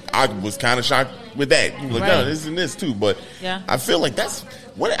of, but I was kind of shocked with that. You were like, Right. no, this and this too. But Yeah. I feel like that's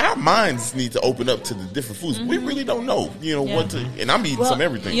what our minds need to open up to the different foods. We really don't know, Yeah. what to. And I'm eating some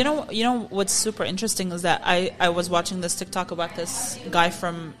everything. You know what's super interesting is that I was watching this TikTok about this guy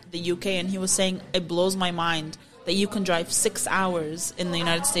from the UK, and he was saying it blows my mind that you can drive 6 hours in the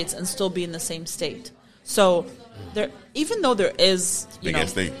United States and still be in the same state. So even though there is Big-ass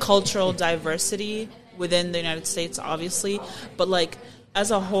state. cultural diversity within the United States, obviously, but like as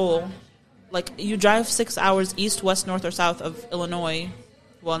a whole, like you drive 6 hours east, west, north, or south of Illinois.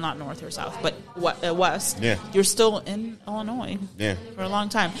 Well, not north or south, but west. Yeah. You're still in Illinois. Yeah. For a long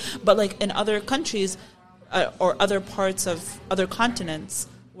time. But like in other countries or other parts of other continents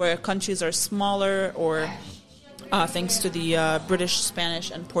where countries are smaller or thanks to the British, Spanish,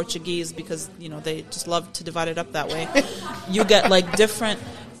 and Portuguese, because, they just love to divide it up that way, you get like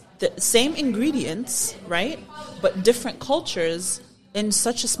the same ingredients, right? But different cultures in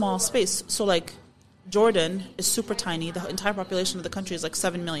such a small space. So like Jordan is super tiny. The entire population of the country is like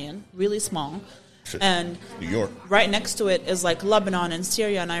 7 million, really small. And New York. right next to it is like Lebanon and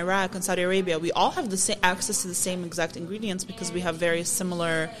Syria and Iraq and Saudi Arabia. We all have the same access to the same exact ingredients because we have very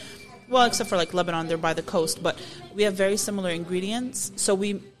similar, well, except for like Lebanon, they're by the coast, but we have very similar ingredients. So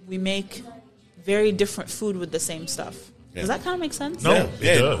we make very different food with the same stuff. Yeah. Does that kind of make sense? No,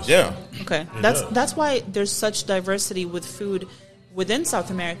 it does. Yeah. Okay, does. that's why there's such diversity with food within South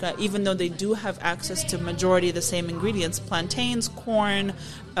America, even though they do have access to majority of the same ingredients: plantains, corn,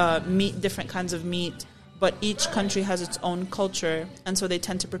 meat, different kinds of meat. But each country has its own culture, and so they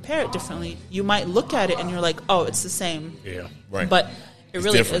tend to prepare it differently. You might look at it and you're like, "Oh, it's the same," Yeah. Right. but it It's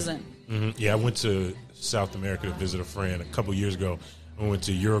really different. isn't. Yeah, I went to South America to visit a friend a couple years ago. I went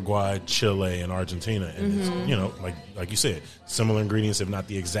to Uruguay, Chile, and Argentina, and it's, like you said, similar ingredients, if not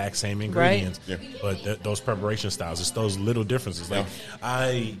the exact same ingredients. Yeah. But those preparation styles, it's those little differences. Like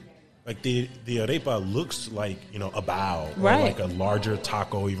the arepa looks like a bao, or Right. like a larger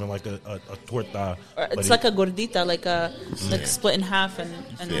taco, even like a torta. Or but it's like a gordita, like split in half, and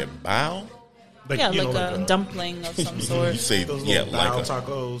Said bow. like, yeah, you like know, a dumpling of some sort. You say those yeah, little like bao a,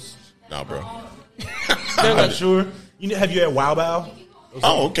 tacos. nah, bro. They're I'm like, sure. Have you had wow bao?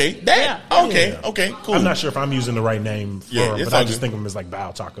 Oh, okay. That okay, Yeah. okay, cool. I'm not sure if I'm using the right name for Yeah, them, it's but I all just good. think of them as like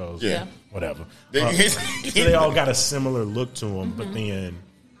bao tacos. Yeah. Whatever. They- So they all got a similar look to them, but then,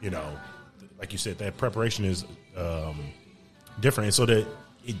 like you said, that preparation is different. And so that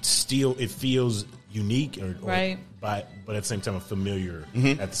it feels unique Right. but at the same time familiar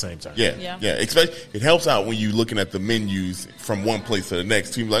at the same time. Yeah. Yeah. It helps out when you're looking at the menus from one place to the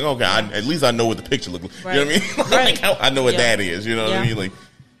next. You're like, okay, at least I know what the picture looks like. Right. You know what I mean? Right. Like, I know what Yeah. that is. You know what I Yeah. mean? Like,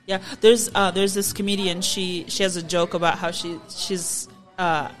 yeah, there's this comedian. She has a joke about how she's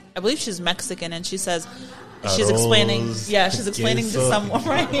I believe she's Mexican, and she says she's explaining to queso. someone,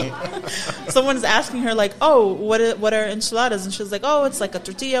 right? Someone's asking her like, oh, what are enchiladas? And she's like, oh, it's like a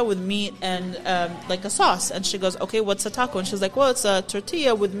tortilla with meat and like a sauce. And she goes, okay, what's a taco? And she's like, well, it's a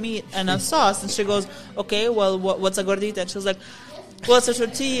tortilla with meat and a sauce. And she goes, okay, well, what's a gordita? And she's like, well, it's a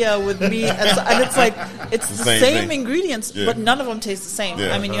tortilla with meat, and it's like it's the same same thing. ingredients, Yeah. but none of them taste the same.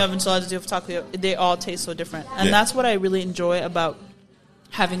 Yeah. I mean, you have enchiladas, you have taco, they all taste so different, and Yeah. that's what I really enjoy about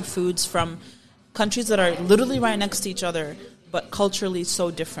having foods from countries that are literally right next to each other, but culturally so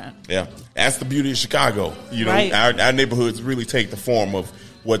different. yeah, that's the beauty of Chicago. You know, Right. our neighborhoods really take the form of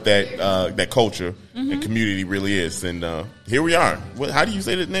what that culture Mm-hmm. and community really is. And here we are. How do you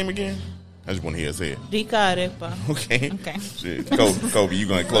say that name again? I just want to hear it say it. Rica arepa. Okay. Okay. Shit. Kobe, you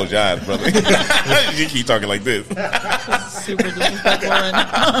gonna close your eyes, brother? You keep talking like this. Super disrespectful right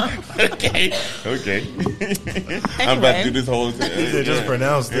now. Okay. I'm about to do this whole thing. They just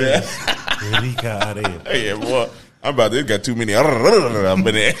pronounced it. Rica arepa. Yeah, boy. I'm about to. It got too many. I'm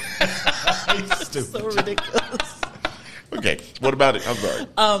in there. So ridiculous. Okay. What about it? I'm sorry.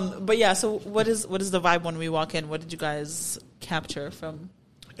 But yeah, so what is the vibe when we walk in? What did you guys capture from?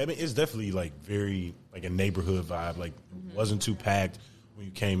 I mean, it's definitely like very like a neighborhood vibe. Like, it wasn't too packed when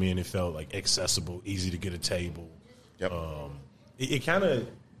you came in. It felt like accessible, easy to get a table. Yep. It kind of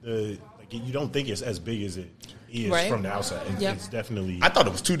like you don't think it's as big as it is Right. from the outside. Yep. It's definitely. I thought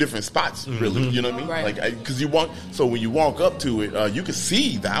it was two different spots, really. You know what I mean? Right. Like, because you walk, so when you walk up to it, you can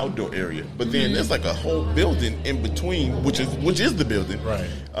see the outdoor area, but then there's like a whole building in between, which is the building, Right.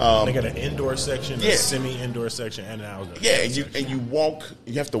 They got an indoor section, yeah. a semi-indoor section, and an outdoor. Yeah, section. and you walk.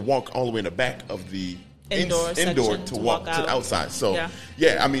 You have to walk all the way in the back of the Indoor section to to walk walk to the out. outside. So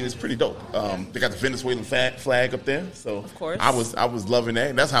Yeah. I mean, it's pretty dope. They got the Venezuelan flag up there, so Of course. I was loving that.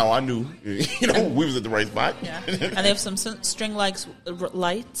 And that's how I knew, we was at the right spot. Yeah, and they have some string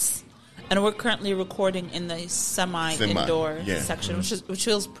lights, and we're currently recording in the semi-indoor yeah. section, which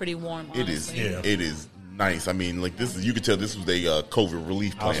feels pretty warm. It is. honestly. Yeah. It is nice. I mean, like this is. You could tell this was a COVID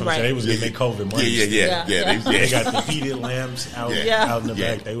relief I was plan. gonna say Right. they was getting their COVID money. Yeah. They got the heated lamps out Yeah. out in the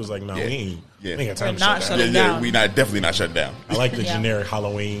Yeah. back. They was like, no, Yeah. we ain't Yeah. got time We're to not shut shutting down. down. We definitely not shut down. I like the Yeah. generic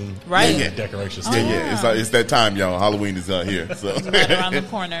Halloween Right. Yeah. decorations. Yeah. It's that time, y'all. Halloween is here. So Right around the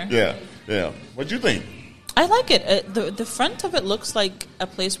corner. Yeah. What you think? I like it. The front of it looks like a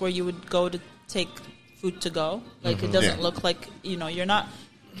place where you would go to take food to go. Like it doesn't Yeah. look like you're not.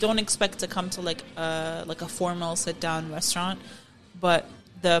 Don't expect to come to like a formal sit down restaurant, but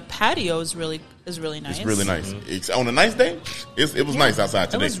the patio is really nice. It's really nice. It's on a nice day. It was nice outside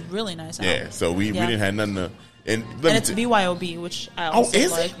It today. was really nice. Out. Yeah. So we Yeah. didn't have nothing to. And And it's BYOB, which I also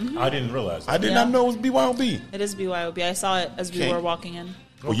is like. it? Mhm. I didn't realize that. I did Yeah. not know it was BYOB. It is BYOB. I saw it as we Okay. were walking in.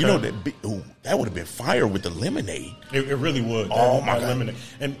 Well, you know that would have been fire with the lemonade. It really would. Oh, That my God. lemonade.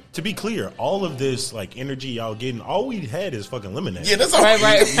 And to be clear, all of this like energy y'all getting, all we had is fucking lemonade. Yeah, that's all. Right.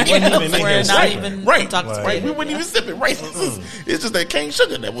 wasn't even in We're here not sipping. even Right. intoxicated. Right. We wouldn't even sip it. Right. It's just that cane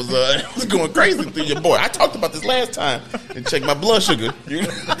sugar that was was going crazy through your boy. I talked about this last time and checked my blood sugar. You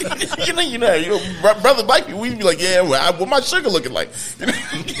know, brother like me, we be like, yeah, what my sugar looking like?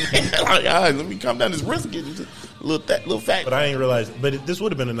 Like, all right, let me calm down this risk and get you a little fat. But I ain't realized. But this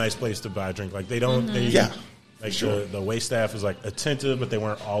would have been a nice place to buy a drink. Like they don't. They, Yeah. Like Sure. the wait staff is like attentive, but they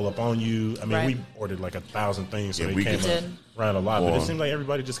weren't all up on you. I mean, Right. we ordered like 1,000 things, so Yeah, they we came did. around a lot. But Boy. it seemed like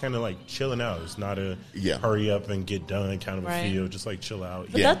everybody just kind of like chilling out. It's not a Yeah. hurry up and get done kind of a Right. feel. Just like chill out.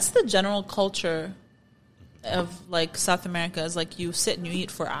 But Yeah. that's the general culture of like South America. Is like you sit and you eat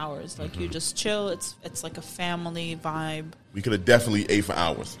for hours. Like you just chill. It's like a family vibe. We could have definitely ate for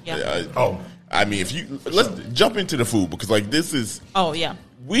hours. Yeah. I mean, let's jump into the food because like this is Oh yeah.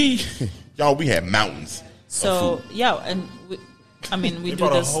 we had mountains. So of food. yeah, and we They do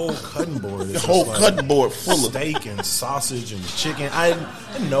brought this. a whole cutting board. The whole cutting board full of. steak and sausage and chicken. I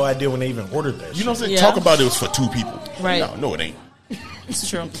had no idea when they even ordered that. You know what I'm saying? Yeah. Talk about it was for two people. Right. No, it ain't. It's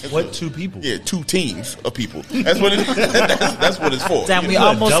true. What, two people? Yeah, two teams of people. That's what it. That's what it's for. Damn, you we know?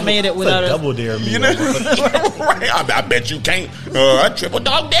 almost made it without a a double dare meal. You know, right? I bet you can't. Triple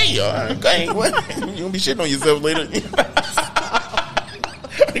dog dare you. Okay, what? You gonna be shitting on yourself later.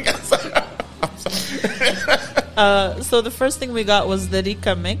 So the first thing we got was the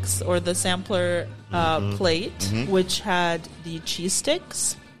Rica mix or the sampler plate, which had the cheese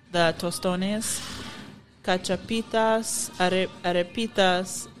sticks, the tostones, cachapitas,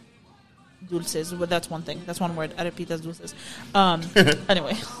 arepitas, dulces. Well, that's one thing. That's one word. Arepitas dulces.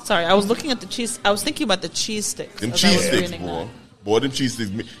 Anyway, sorry. I was looking at the cheese. I was thinking about the cheese sticks. Them as I cheese was sticks, reading boy. that. Boy, them cheese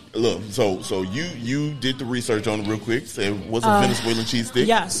sticks. Look, so you did the research on it real quick. Say what's a Venezuelan cheese stick?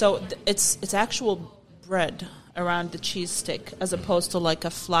 Yeah, so it's actual bread around the cheese stick as opposed to like a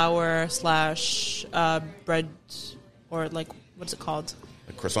flour / bread or like what's it called?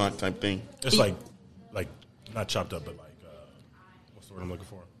 A croissant type thing. It's like not chopped up, but like what's the word I'm looking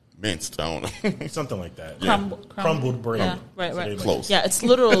for? Minced. I don't know. Something like that. Crumbled bread. Yeah, So right. they like- Close. Yeah, it's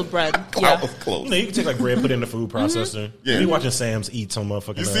literal bread. Yeah. Close. You know, you can take like bread, put it in the food processor. Yeah. You watching Sam's eat some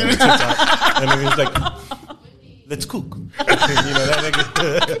motherfucking You see TikTok, and then he's like, "Let's cook." You know that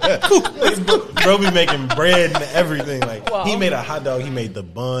nigga. Bro be making bread and everything. Like Wow. he made a hot dog. He made the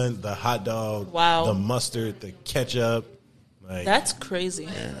bun, the hot dog, Wow. the mustard, the ketchup. Like That's crazy.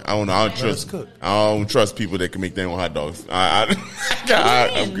 I don't know. I don't Let's trust. cook. I don't trust people that can make their own hot dogs.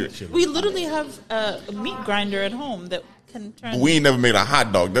 I'm good. We literally have a meat grinder at home that can turn. We ain't never made a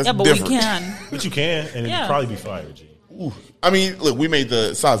hot dog. That's yeah, but different. we can. but you can, and Yeah. it'd probably be fire, G. Ooh. I mean, look, we made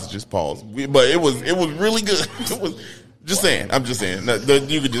the sausages. Pause. But it was really good. It was. Just saying. I'm just saying.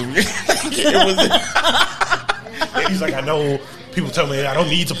 You could just. It was. He's like, I know people tell me I don't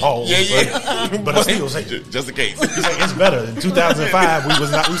need to pause. Yeah. But I still say just in case. He's like, it's better. In 2005,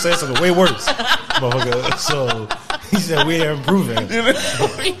 we said something way worse, motherfucker. So he said we are improving. We're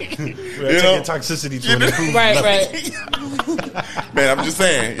taking toxicity to an improvement. Right. Man, I'm just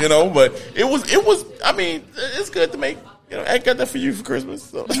saying, but it was. I mean, it's good to make. I got that for you for Christmas.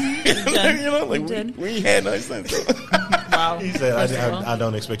 So, we ain't had nothing since. So. Wow. He said, I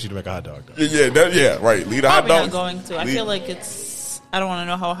don't expect you to make a hot dog, though. Yeah, right. Leave the hot Probably dog. not going to. I feel like I don't want to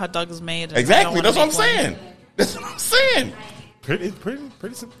know how a hot dog is made. Exactly. That's what I'm saying. That's what I'm saying. Pretty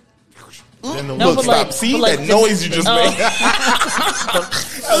simple. No, Look, stop. See that noise you just made?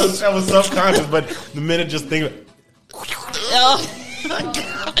 That was subconscious, but the minute just think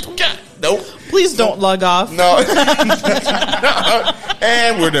Nope. Please don't log off. No.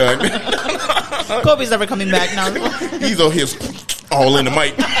 And we're done. Kobe's never coming back now. He's on his all in the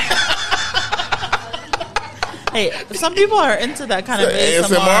mic. Hey, some people are into that kind of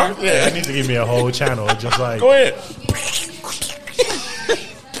ASMR. ASMR? Yeah. I need to give me a whole channel. Just like, Go ahead.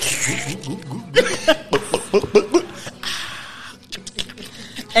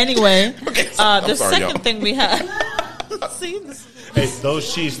 Anyway, I'm the sorry, second y'all. thing we had. See, this, hey,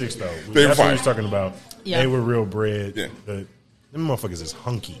 those cheese sticks, though. They were That's what fire. we was talking about. Yeah. They were real bread. Yeah. Them motherfuckers is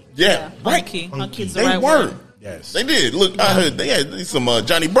hunky. Yeah, right. Hunky's the They right were. word. Yes. They did. Look, I heard they had some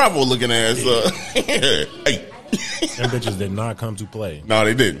Johnny Bravo looking ass. Hey. Them bitches did not come to play. No,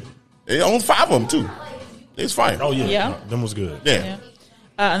 they didn't. They owned 5 of them, too. It's fine. Oh, yeah. Yeah. No, them was good. Yeah. Yeah.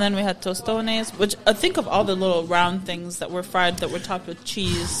 And then we had tostones, which think of all the little round things that were fried that were topped with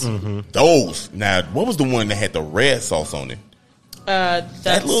cheese. Those. Now, what was the one that had the red sauce on it? That's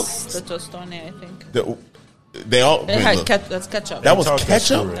little- the tostone, I think. They all. It had look, that's ketchup. That was Talked us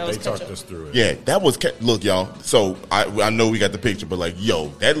ketchup? through it. That was They talked ketchup. us through it. Yeah, that was look, y'all. So I know we got the picture, but like,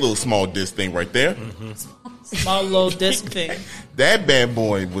 that little small disc thing right there, Small little disc thing. that bad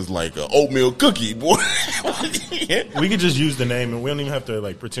boy was like an oatmeal cookie, boy. We could just use the name, and we don't even have to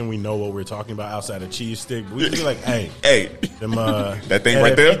like pretend we know what we're talking about outside of cheese stick. We just be like, hey, Hey, them that thing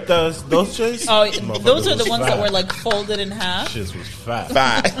right there? Those shits. Oh, Motherfuckers those are the was ones that fire. were like folded in half. Shits was fire.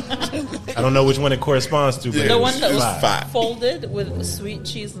 5. I don't know which one it corresponds to, but Yeah. it The was one that was fire. 5. folded with sweet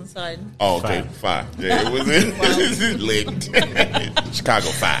cheese inside. Oh, okay, 5. Yeah, it was lit. Chicago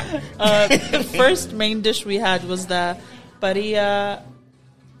 5. The first main dish we had was the parilla.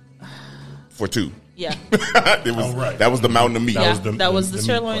 For 2. Yeah, It was, Oh, right. That was the mountain of meat. that was the meat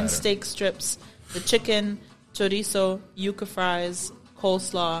sirloin platter. steak strips, the chicken, chorizo, yuca fries,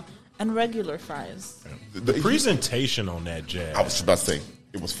 coleslaw, and regular fries. The presentation on that jazz. I was about to say,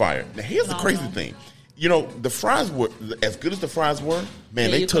 it was fire. Now, here's the crazy thing. The fries were, as good as the fries were, man,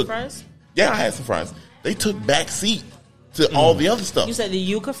 The they yuca took. fries? Yeah, I had some fries. They took back seat to all the other stuff. You said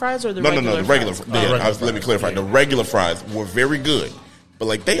the yuca fries or the No, regular the regular. fries? Yeah, regular let me fries, clarify. yeah. The regular fries were very good, but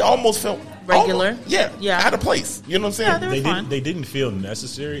like they almost felt Regular? yeah, out of place. You know what I'm Yeah, saying? they were fine. They didn't feel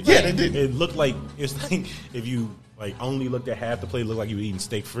necessary. Yeah, they didn't. It looked like it's like if you like only looked at half the plate, it looked like you were eating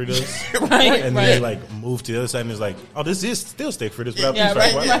steak fritters. Right, And then right. they like moved to the other side and it's like, oh, this is still steak fritters without Yeah, beef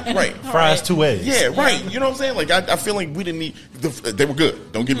fries. right, Why- right. Fries 2 ways. Yeah, right. You know what I'm saying? Like I feel like we didn't need. They were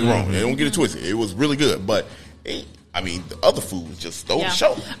good. Don't get me wrong. Don't get it twisted. It was really good, but the other food just stole the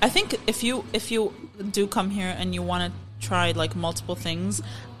show. I think if you do come here and you want to try like multiple things,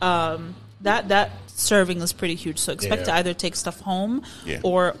 that serving is pretty huge. So expect Yeah. to either take stuff home Yeah.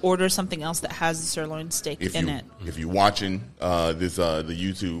 or order something else that has the sirloin steak in it. If you're watching the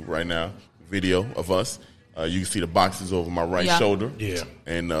YouTube right now video of us, you can see the boxes over my right Yeah. shoulder. Yeah.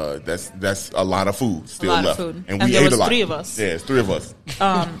 And that's a lot of food still lot of left. food. And And we there ate was a lot. 3 of us. Yeah, it's 3 of us.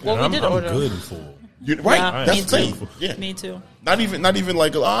 Well, And we did I'm order. good and full. Right. Yeah, That's me the thing. too. Yeah. Me too. Not even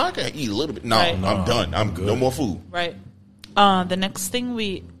like I can eat a little bit. No, Right. I'm done. I'm good. no more food. Right. The next thing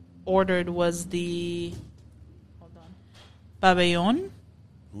we ordered was the pabellon,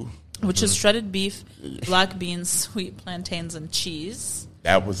 which is shredded beef, black beans, sweet plantains, and cheese.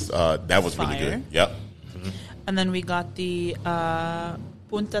 That was really Fire. good. Yep. And then we got the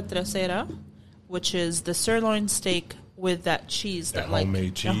punta trasera, which is the sirloin steak with that cheese. That like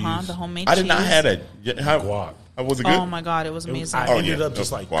homemade cheese. The homemade I cheese. did not have that. Yeah, how Guac. How was it good? Oh my god, it was amazing. I Oh, ended yeah. up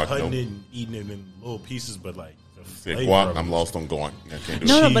just like Guac, cutting no. it and eating it in little pieces, but like the Said flavor guac. of I'm it. lost on guac. I can't do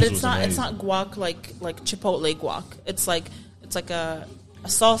no, it. no, but cheese it's was not. amazing. It's not guac like Chipotle guac. It's like a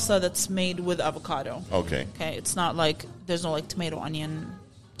salsa that's made with avocado. Okay. Okay, it's not like there's no like tomato, onion,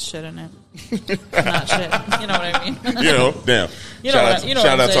 shit in it. Not shit. You know what I mean? You know, damn. You know shout what out, I- you know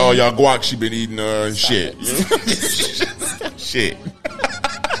shout what I'm out to all saying. y'all guac she been eating shit. Shit.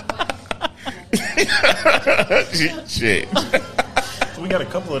 Shit. So we got a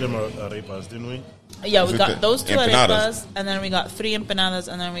couple of them arepas, didn't we? Yeah, we Is it got the those 2 empanadas? arepas, and then we got 3 empanadas,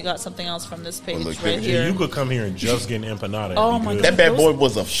 and then we got something else from this page look, right yeah, here. You could come here and just get an empanada. Oh and be my good. That bad boy Those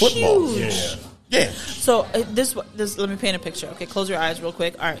was a football. huge. Yeah. Yeah. So this. Let me paint a picture. Okay, close your eyes real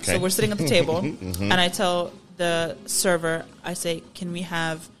quick. All right, Okay. so we're sitting at the table, and I tell the server, I say, can we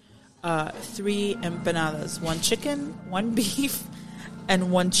have 3 empanadas, 1 chicken, 1 beef,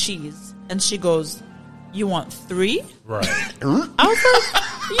 and 1 cheese? And she goes, you want 3? Right. I was like,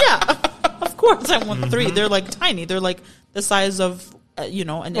 yeah, of course I want 3. They're like tiny. They're like the size of,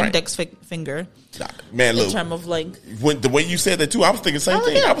 an index finger. Man, look. In terms of length. The way you said that too, I was thinking the same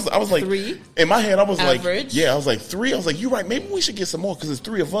thing. Yeah. I was like, 3. In my head, I was Average. like, I was like 3. I was like, you're right. Maybe we should get some more because it's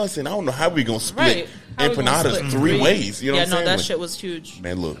 3 of us, and I don't know how we gonna split empanadas 3 ways. You know what I'm saying? that shit was huge.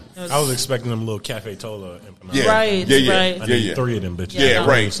 Man, look. I was expecting them little Cafe Tola empanadas. Yeah. Right, Yeah. right. I need 3 of them bitches. Yeah,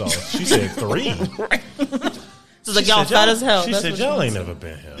 right. Sauce. She said 3. Right. She's like, y'all fat as hell. She That's said, what y'all ain't said. never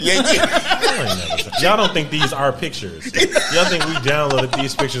been here. Yeah. Y'all ain't never been. Y'all don't think these are pictures. Y'all think we downloaded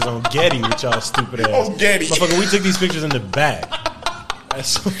these pictures on Getty with y'all stupid ass. On Getty. Motherfucker, we took these pictures in the back.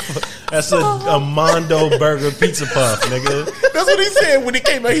 That's a Mondo Burger Pizza Puff, nigga. That's what he said when he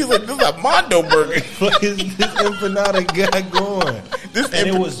came out. He's like, this is a Mondo burger. What is this empanada got going? And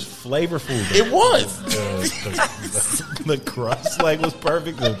it was flavorful. It was. The crust was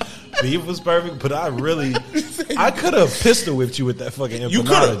perfect. The beef was perfect. But I could have pistol whipped you with that fucking empanada. You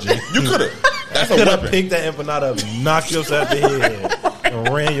could have. You could have. That's a could have weapon. picked that empanada up, knocked you upside the head, and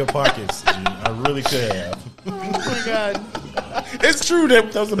ran your pockets. G. I really could have. Oh my god, It's true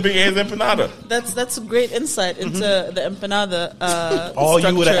that was a big ass empanada. that's a great insight into the empanada. All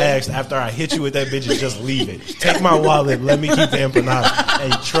you would have structure. asked after I hit you with that bitch is just leave it. Take my wallet, let me keep the empanada.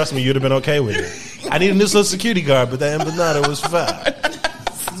 And trust me, you'd have been okay with it. I need a new social security guard, but that empanada was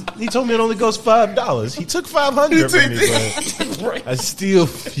 $5. He told me it only goes $5. He took $500 from me, but I still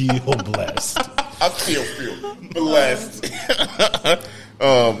feel blessed. I still feel blessed.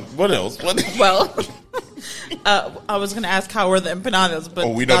 What else? Well, I was going to ask how were the empanadas, but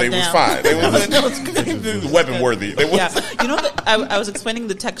We know they was fine. They was weapon worthy. They was. Yeah, you know, I was explaining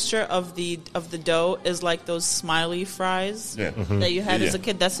the texture of the dough is like those smiley fries that you had as a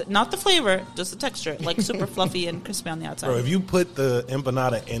kid. That's not the flavor, just the texture, like super fluffy and crispy on the outside. Bro, if you put the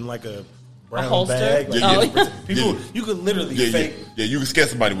empanada in like a brown holster? bag, Yeah. you could literally Yeah, fake. yeah. You can scare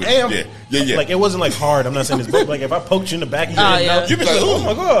somebody with Damn. it. Yeah. Like it wasn't like hard. I'm not saying this, but like if I poked you in the back of your head, yeah. You'd be like, oh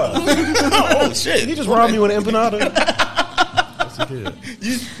my god, oh shit. he just robbed me with an empanada. Yes, he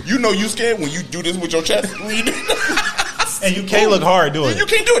did. You know you scared when you do this with your chest. When you do And you can't look hard doing You it.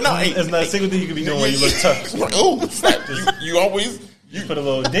 can't do it. No, There's not a single thing you can be doing when you look tough. Oh, snap. You always. You put a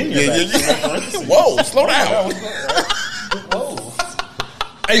little ding in your back. Whoa, slow down. Whoa.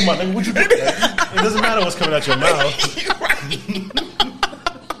 Hey, my nigga, what you doing? It doesn't matter what's coming out your mouth.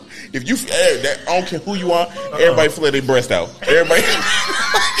 If you, I don't care who you are, everybody flare their breast out. Everybody.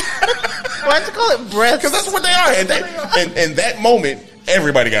 Why'd you call it breasts? Because that's what they are. And in that moment,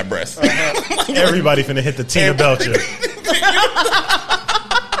 everybody got breasts. Everybody finna hit the Tina Belcher.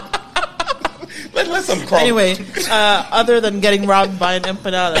 Let some cross. Anyway, other than getting robbed by an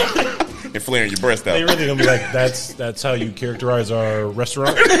empanada. And flaring your breast out. They really gonna be like, that's how you characterize our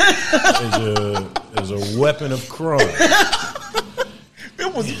restaurant? As a weapon of crime.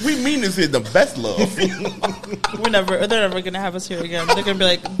 We mean this in the best love. They're never gonna have us here again. They're gonna be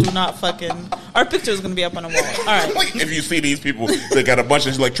like, do not fucking. Our picture is gonna be up on a wall. All right. Like, if you see these people that got a bunch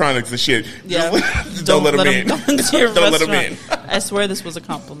of electronics and shit, Yeah. just don't let them in. Go into your Don't let them restaurant. in. I swear this was a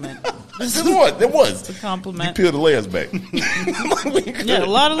compliment. This is what it was. It's a compliment. You peel the layers back. Yeah, a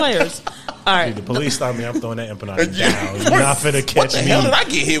lot of layers. All right. The police stop me, I'm throwing that empanada down. You're not finna catch What the me hell did I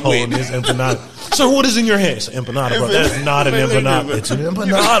get hit holding with? this empanada. Sir, what is in your hand? It's an empanada, bro. That is not an empanada. It's an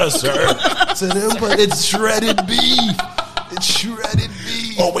empanada, sir. It's an empanada. It's shredded beef. It's shredded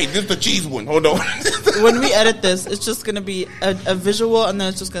beef. Oh wait, this is the cheese one. Hold on. When we edit this, it's just going to be a visual, and then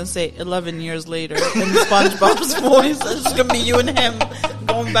it's just going to say 11 years later in SpongeBob's voice. It's just going to be you and him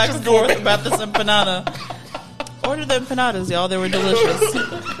going back and forth about this empanada. Order the empanadas, y'all. They were delicious.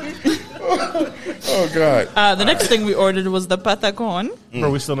 Oh god. The next thing we ordered was the patacon.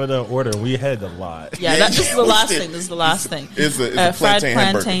 Bro, we still not done ordering. We had a lot. Yeah, this is the last thing. This is the last thing. It's a fried plantain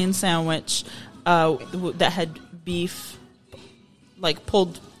hamburger. plantain sandwich that had beef, like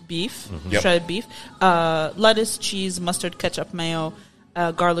pulled beef, Yep. shredded beef, lettuce, cheese, mustard, ketchup, mayo,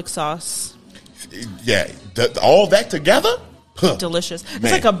 garlic sauce. Yeah, all that together. Huh. Delicious. It's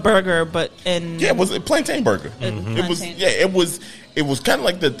Man. like a burger, but in Yeah, it was a plantain burger. It was. plantain. Yeah, it was. It was kind of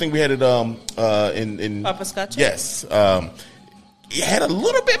like the thing we had at in Papascacho? Yes, it had a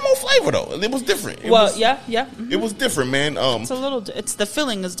little bit more flavor though. It was different. It well, was, yeah. Mhm. It was different, man. It's a little. It's the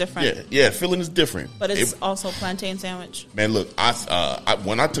filling is different. Yeah, feeling is different. But it's It- also plantain sandwich. man. Look, I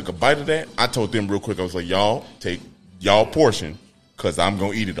when I took a bite of that, I told them real quick. I was like, y'all take y'all portion because I'm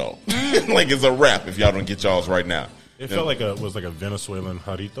gonna eat it all. Like it's a wrap if y'all don't get y'all's right now. It felt like it was like a Venezuelan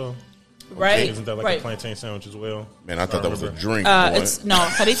jarrito. Right. Isn't that like right. a plantain sandwich as well? Man, I thought that was a drink. It's no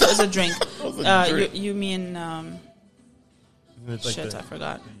jarrito is a drink. drink. You mean Isn't it like shit? the I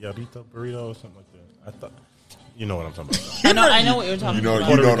forgot. Yarrito burrito or something like that. I thought, you know what I'm talking about. I know what you're talking about. You know what I'm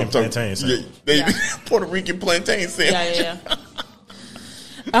Puerto talking Rican about. plantain Yeah, sandwich. Puerto Rican plantain sandwich. Yeah.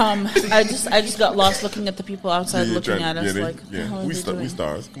 I just got lost looking at the people outside looking at us like, how are we they doing?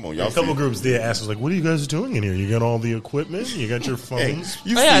 stars. Come on, y'all. A couple see it. groups did ask us, like, what are you guys doing in here? You got all the equipment? You got your Hey, phones?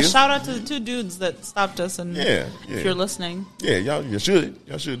 you Oh yeah! see it. Shout out to the 2 dudes that stopped us, and Yeah. if you're listening, Yeah, you should.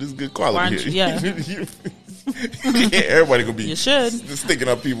 This is good quality Why here. don't you- Yeah, everybody gonna be. You should. sticking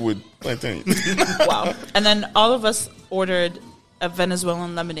up people with plantains. wow! And then all of us ordered a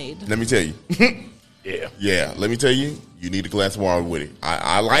Venezuelan lemonade. Let me tell you. Yeah. Yeah, let me tell you. You need a glass of water with it.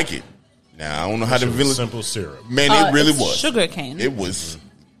 I like it. Now I don't know how to It was villain. simple syrup. Man, it really It's was sugar cane. It was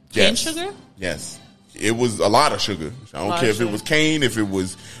Cane yes. sugar? Yes, it was a lot of sugar. I don't Lot care of if it sugar. was cane, if it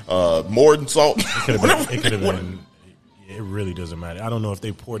was more than salt. It could have been. It really doesn't matter. I don't know if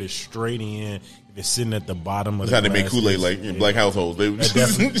they poured it straight in, if it's sitting at the bottom of That's the how they make glass. Kool-Aid, like in black households. They That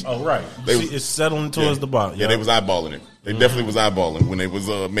definitely, oh, right. They See, was- it's settling towards the bottom. Yeah, they was eyeballing it. They definitely was eyeballing when they was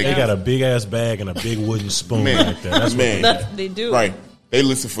making. They got a big ass bag and a big wooden spoon Man. like that. That's Man. what That they do. right. They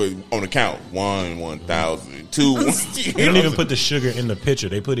listen for on the count 1,000, 2. they don't even put the sugar in the pitcher.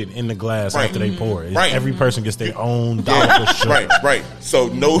 They put it in the glass Right. after they pour it. Right. Every person gets their own dollop of sugar. Right. So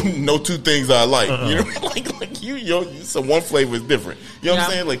no 2 things are alike. You know, like you, so one flavor is different. You know what I'm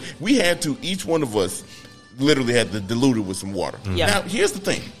Yeah. saying? Like we had to, each one of us literally had to dilute it with some water. Yeah. Now here's the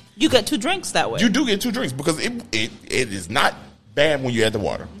thing: You get 2 drinks that way. you do get 2 drinks because it is not bad when you add the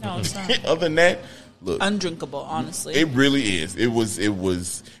water. No, it's not. Other than that, look, Undrinkable, honestly. it really is. It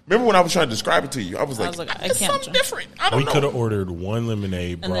was. Remember when I was trying to describe it to you? I was like, I it's can't something drink. different. I don't We know. could have ordered one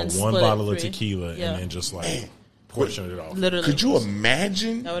lemonade, And brought then one split it bottle of 3. tequila, Yeah. and then just like portioned it off. Literally. Could you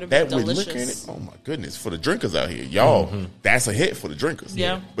imagine That would've that been with liquor in it? delicious. Oh my goodness! For the drinkers out here, y'all, that's a hit for the drinkers.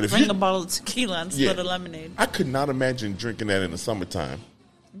 Yeah. but if Bring you, a bottle of tequila and split a lemonade. I could not imagine drinking that in the summertime.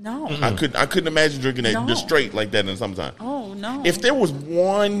 No. I couldn't imagine drinking that No. just straight like that in the summertime. Oh no. If there was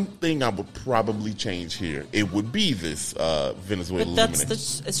one thing I would probably change here, it would be this Venezuelan but that's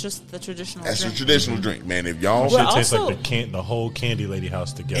lemonade. it's just the traditional That's drink. a traditional drink, man. If y'all Shit Well, tastes also- like the whole Candy Lady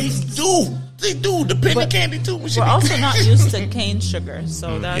house together. they do the penny But candy too. We should We're be- also not used to cane sugar,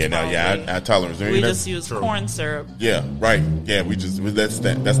 so that's yeah, no, yeah, probably- our tolerance. we That's- just use corn syrup. yeah, right. Yeah, that's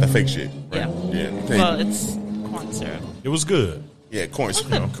the fake shit. Right? Yeah. yeah. Well, it's corn syrup. It was good. Yeah, corn. It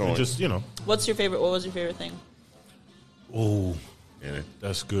just, What was your favorite thing? oh, Yeah.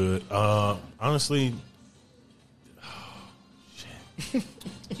 that's good. Honestly, Do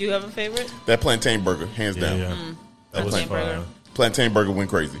you have a favorite? That plantain burger, hands yeah, down. yeah. That was Plantain burger. fine. Plantain burger went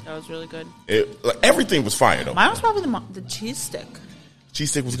crazy. That was really good. Everything was fire though. Mine was probably the cheese stick.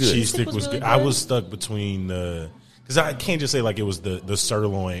 Cheese stick was good. Cheese stick was was really good. I good. was stuck between the because I can't just say like it was the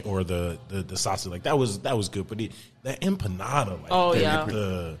sirloin or the sausage. Like that was good, but that empanada, like Oh,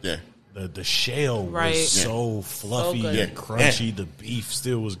 the, yeah. the shell Right. was so fluffy good. and Yeah. crunchy. The beef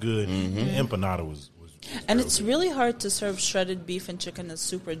still was good. The empanada was And real it's good. really hard to serve shredded beef and chicken that's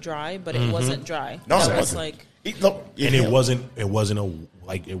super dry, but it wasn't dry. No, That it was wasn't. like and it wasn't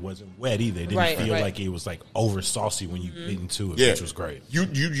wet either. It didn't Right, feel right. like it was like over saucy when you bit into it, Yeah, which was great. You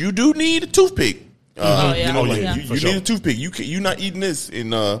do need a toothpick. Oh, yeah. You know, Oh, like yeah. you For need sure. a toothpick. You not eating this.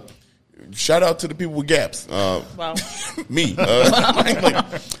 And shout out to the people with gaps. wow. Me.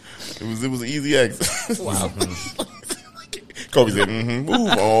 Like, it was an easy exit. Wow. Kobe said, move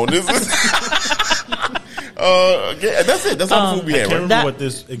on. This is yeah, that's it. That's all the food we I had, can't right? remember That- what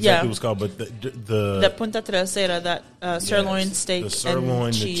this exactly yeah. was called, but the The punta trasera, that sirloin steak, the sirloin,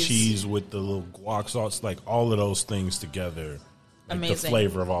 and the cheese with the little guac sauce, like all of those things together, like the Amazing.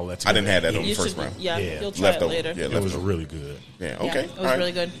 flavor of all that. I didn't together. have that on the You first should, round. yeah, Yeah. you'll try Leftover. it later. Yeah, It was leftover. really good. Yeah, Yeah, okay. it was all right.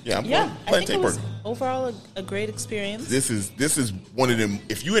 really good. Yeah, I'm yeah, going I think plantain it was burger. overall a great experience. This is one of them.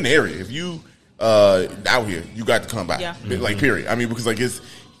 If you in the area, if you out here, you got to come by. Yeah. Like period. I mean, because like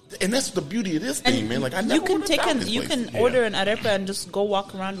and that's the beauty of this thing, man. Like I never you can would've take found an this you place. can order an arepa and just go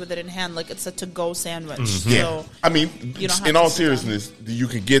walk around with it in hand like it's a to go sandwich. Yeah, So I mean, you don't have in to all sit down. seriousness, you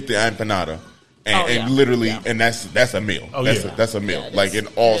can get the empanada, and, Oh, yeah. and literally, Yeah. and that's a meal. Oh, that's yeah. that's a meal. Yeah, it like is. in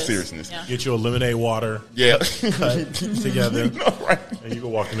all It is. seriousness. Yeah. Get your lemonade water Yeah, cut together, No, right. and you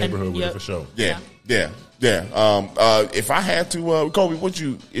can walk the neighborhood with yep. it for sure. Yeah, yeah. If I had to, Kobe,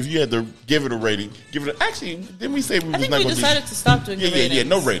 if you had to give it a rating, give it. Actually, didn't we say we I was think not we going decided to stop doing Yeah, the yeah, ratings. yeah.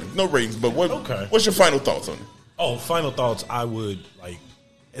 No ratings. But Okay. what's your final thoughts on it? Oh, final thoughts. I would like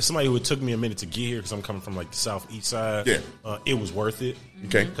as somebody who it took me a minute to get here because I'm coming from like the southeast side, it was worth it.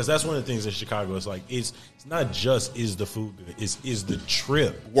 Okay, because that's one of the things in Chicago. It's like it's not just is the food good, is the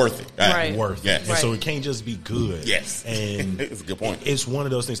trip worth it, Right. worth Yes. it, and so it can't just be good. Yes, and it's a good point. It's one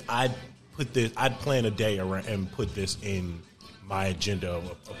of those things. I'd plan a day around and put this in my agenda of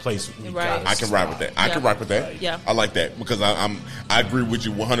a place we Right. I can ride with that. I can rock with that. Yeah. I like that because I agree with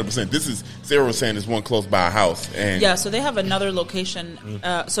you 100%. This is Sarah was saying, there's one close by our house, and Yeah, so they have another location.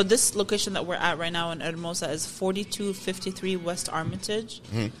 So this location that we're at right now in Hermosa is 4253 West Armitage,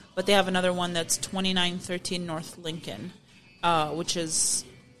 but they have another one that's 2913 North Lincoln, which is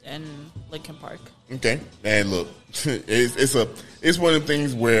in Lincoln Park. Okay, and look, it's one of the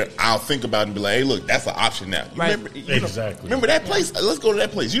things where I'll think about it and be like, hey, look, that's an option now. You Right. remember, Exactly. Remember that place? Let's go to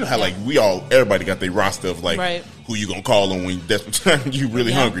that place. You know how like everybody got their roster of like Right. who you gonna call on when desperate time you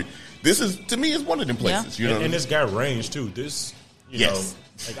really hungry. This is, to me, is one of them places. Yeah. You know, and it's got range too. This, you know, Yes.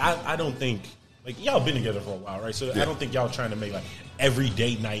 like I don't think like y'all been together for a while, right? So I don't think y'all trying to make like every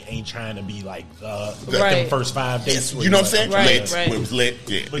date night ain't trying to be like the Right. them first 5 dates. where you know you're what I'm saying? like, Right, Lit. right. It was lit.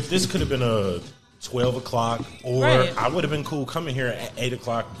 Yeah. But this could have been a 12 o'clock, or Right. I would have been cool coming here at 8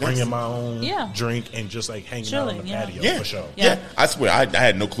 o'clock, bringing my own Yeah. drink and just like hanging Chilling, out on the yeah. patio Yeah, for sure. Yeah. yeah. I swear, I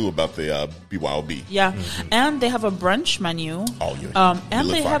had no clue about the BYOB. Yeah, and they have a brunch menu. Oh, yeah. And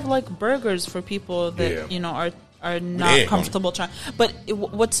It they look have fire. like burgers for people that Yeah. you know are not Yeah. comfortable trying. But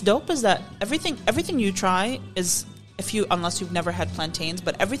what's dope is that everything you try is unless you've never had plantains,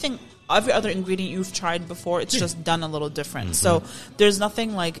 but every other ingredient you've tried before, it's just done a little different. So there's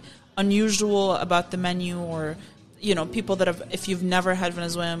nothing like unusual about the menu, or you know, people that have, if you've never had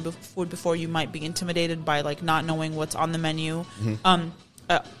Venezuelan food before, you might be intimidated by like not knowing what's on the menu.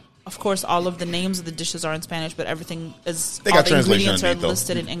 Of course, all of the names of the dishes are in Spanish, but everything is, They all got the translation ingredients are underneath, though.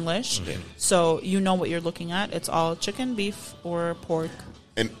 listed in English. So you know what you're looking at. It's all chicken, beef, or pork,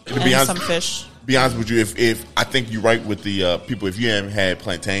 And to and be honest, some fish. be honest with you, if I think you're right with the people, if you haven't had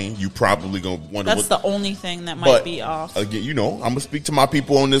plantain, you probably gonna wonder. That's what, the only thing that might but be off. Again, you know, I'm gonna speak to my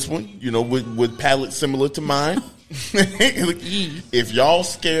people on this one. You know, with palates similar to mine. If y'all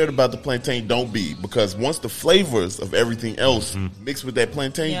scared about the plantain, don't be, because once the flavors of everything else mix with that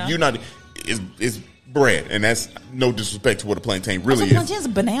plantain, Yeah. you're not. It's bread, and that's no disrespect to what a plantain really is. Plantain is a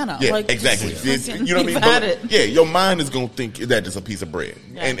banana. Yeah, like, exactly. it's You fucking- know what I mean? we've But, had it. yeah, your mind is gonna think that is a piece of bread,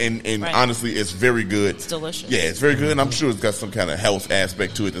 Yeah. and Right. honestly, it's very good. It's delicious. Yeah, it's very good, and I'm sure it's got some kind of health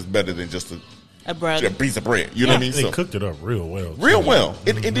aspect to it that's better than just A bread. a piece of bread. You know what I mean? They So, cooked it up real well. real too. well.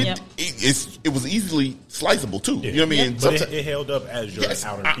 It Yep. it was easily sliceable too. You know what I mean? Yeah. And But sometimes- it held up as your Yes.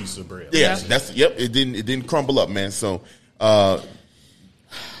 outer piece of bread. yes, Yeah. It didn't crumble up, man. So,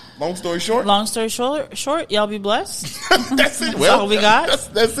 long story short, Long story short, y'all be blessed. that's it. Well, all we got.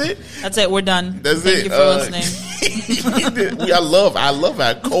 That's it. That's it. We're done. That's Thank it. you for listening. I love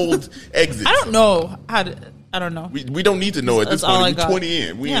our cold exits. I don't know how to. I don't know. We don't need to know at this That's all point. I We're got. 20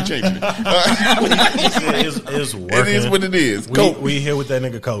 in. We ain't Yeah. changing it. It's working. It is what it is. We here with that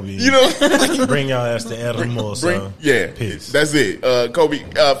nigga Kobe. You know, Bring y'all ass to Hermosa. yeah, Peace. that's it. Kobe,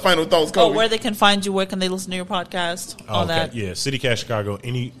 final thoughts, Kobe. Where they can find you? Where can they listen to your podcast? All that. Yeah, City Cat Chicago.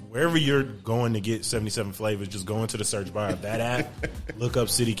 Wherever you're going to get 77 flavors, just go into the search bar of that app, look up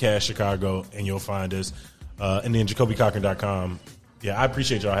City Cat Chicago, and you'll find us. And then JacobyCochran.com. Yeah, I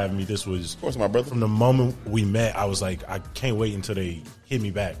appreciate y'all having me. This was, Of course, my brother. from the moment we met, I was like, I can't wait until they hit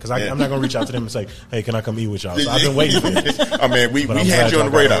me back, because Yeah. I'm not gonna reach out to them and say, hey, can I come eat with y'all? So I've been waiting for this. Oh man, we But I'm had glad you on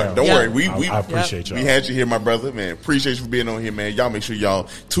y'all the radar. got around. Don't Yeah. worry, I appreciate y'all. we had you here, my brother. Man, appreciate you for being on here, man. Y'all make sure y'all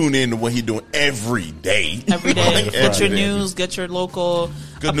tune in to what he doing every day. Every day. Monday to Get your Friday. news. Get your local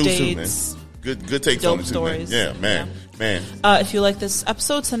Good updates. news too, man. Good takes Dope on it too, man. stories. Yeah, man. If you like this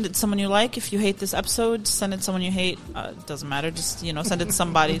episode, send it to someone you like. If you hate this episode, send it to someone you hate. It doesn't matter. Just send it to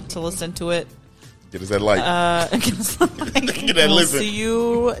somebody to listen to it. Get us that light. Get that we'll listen. see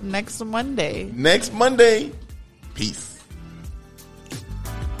you next Monday. Next Monday. Peace.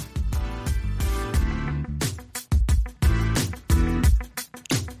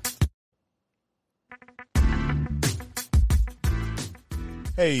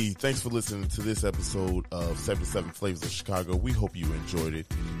 Hey, thanks for listening to this episode of 77 Flavors of Chicago. We hope you enjoyed it.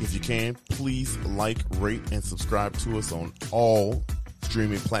 If you can, please like, rate, and subscribe to us on all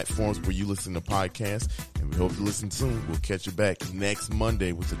streaming platforms where you listen to podcasts. And we hope you listen soon. We'll catch you back next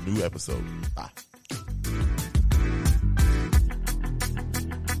Monday with a new episode. Bye.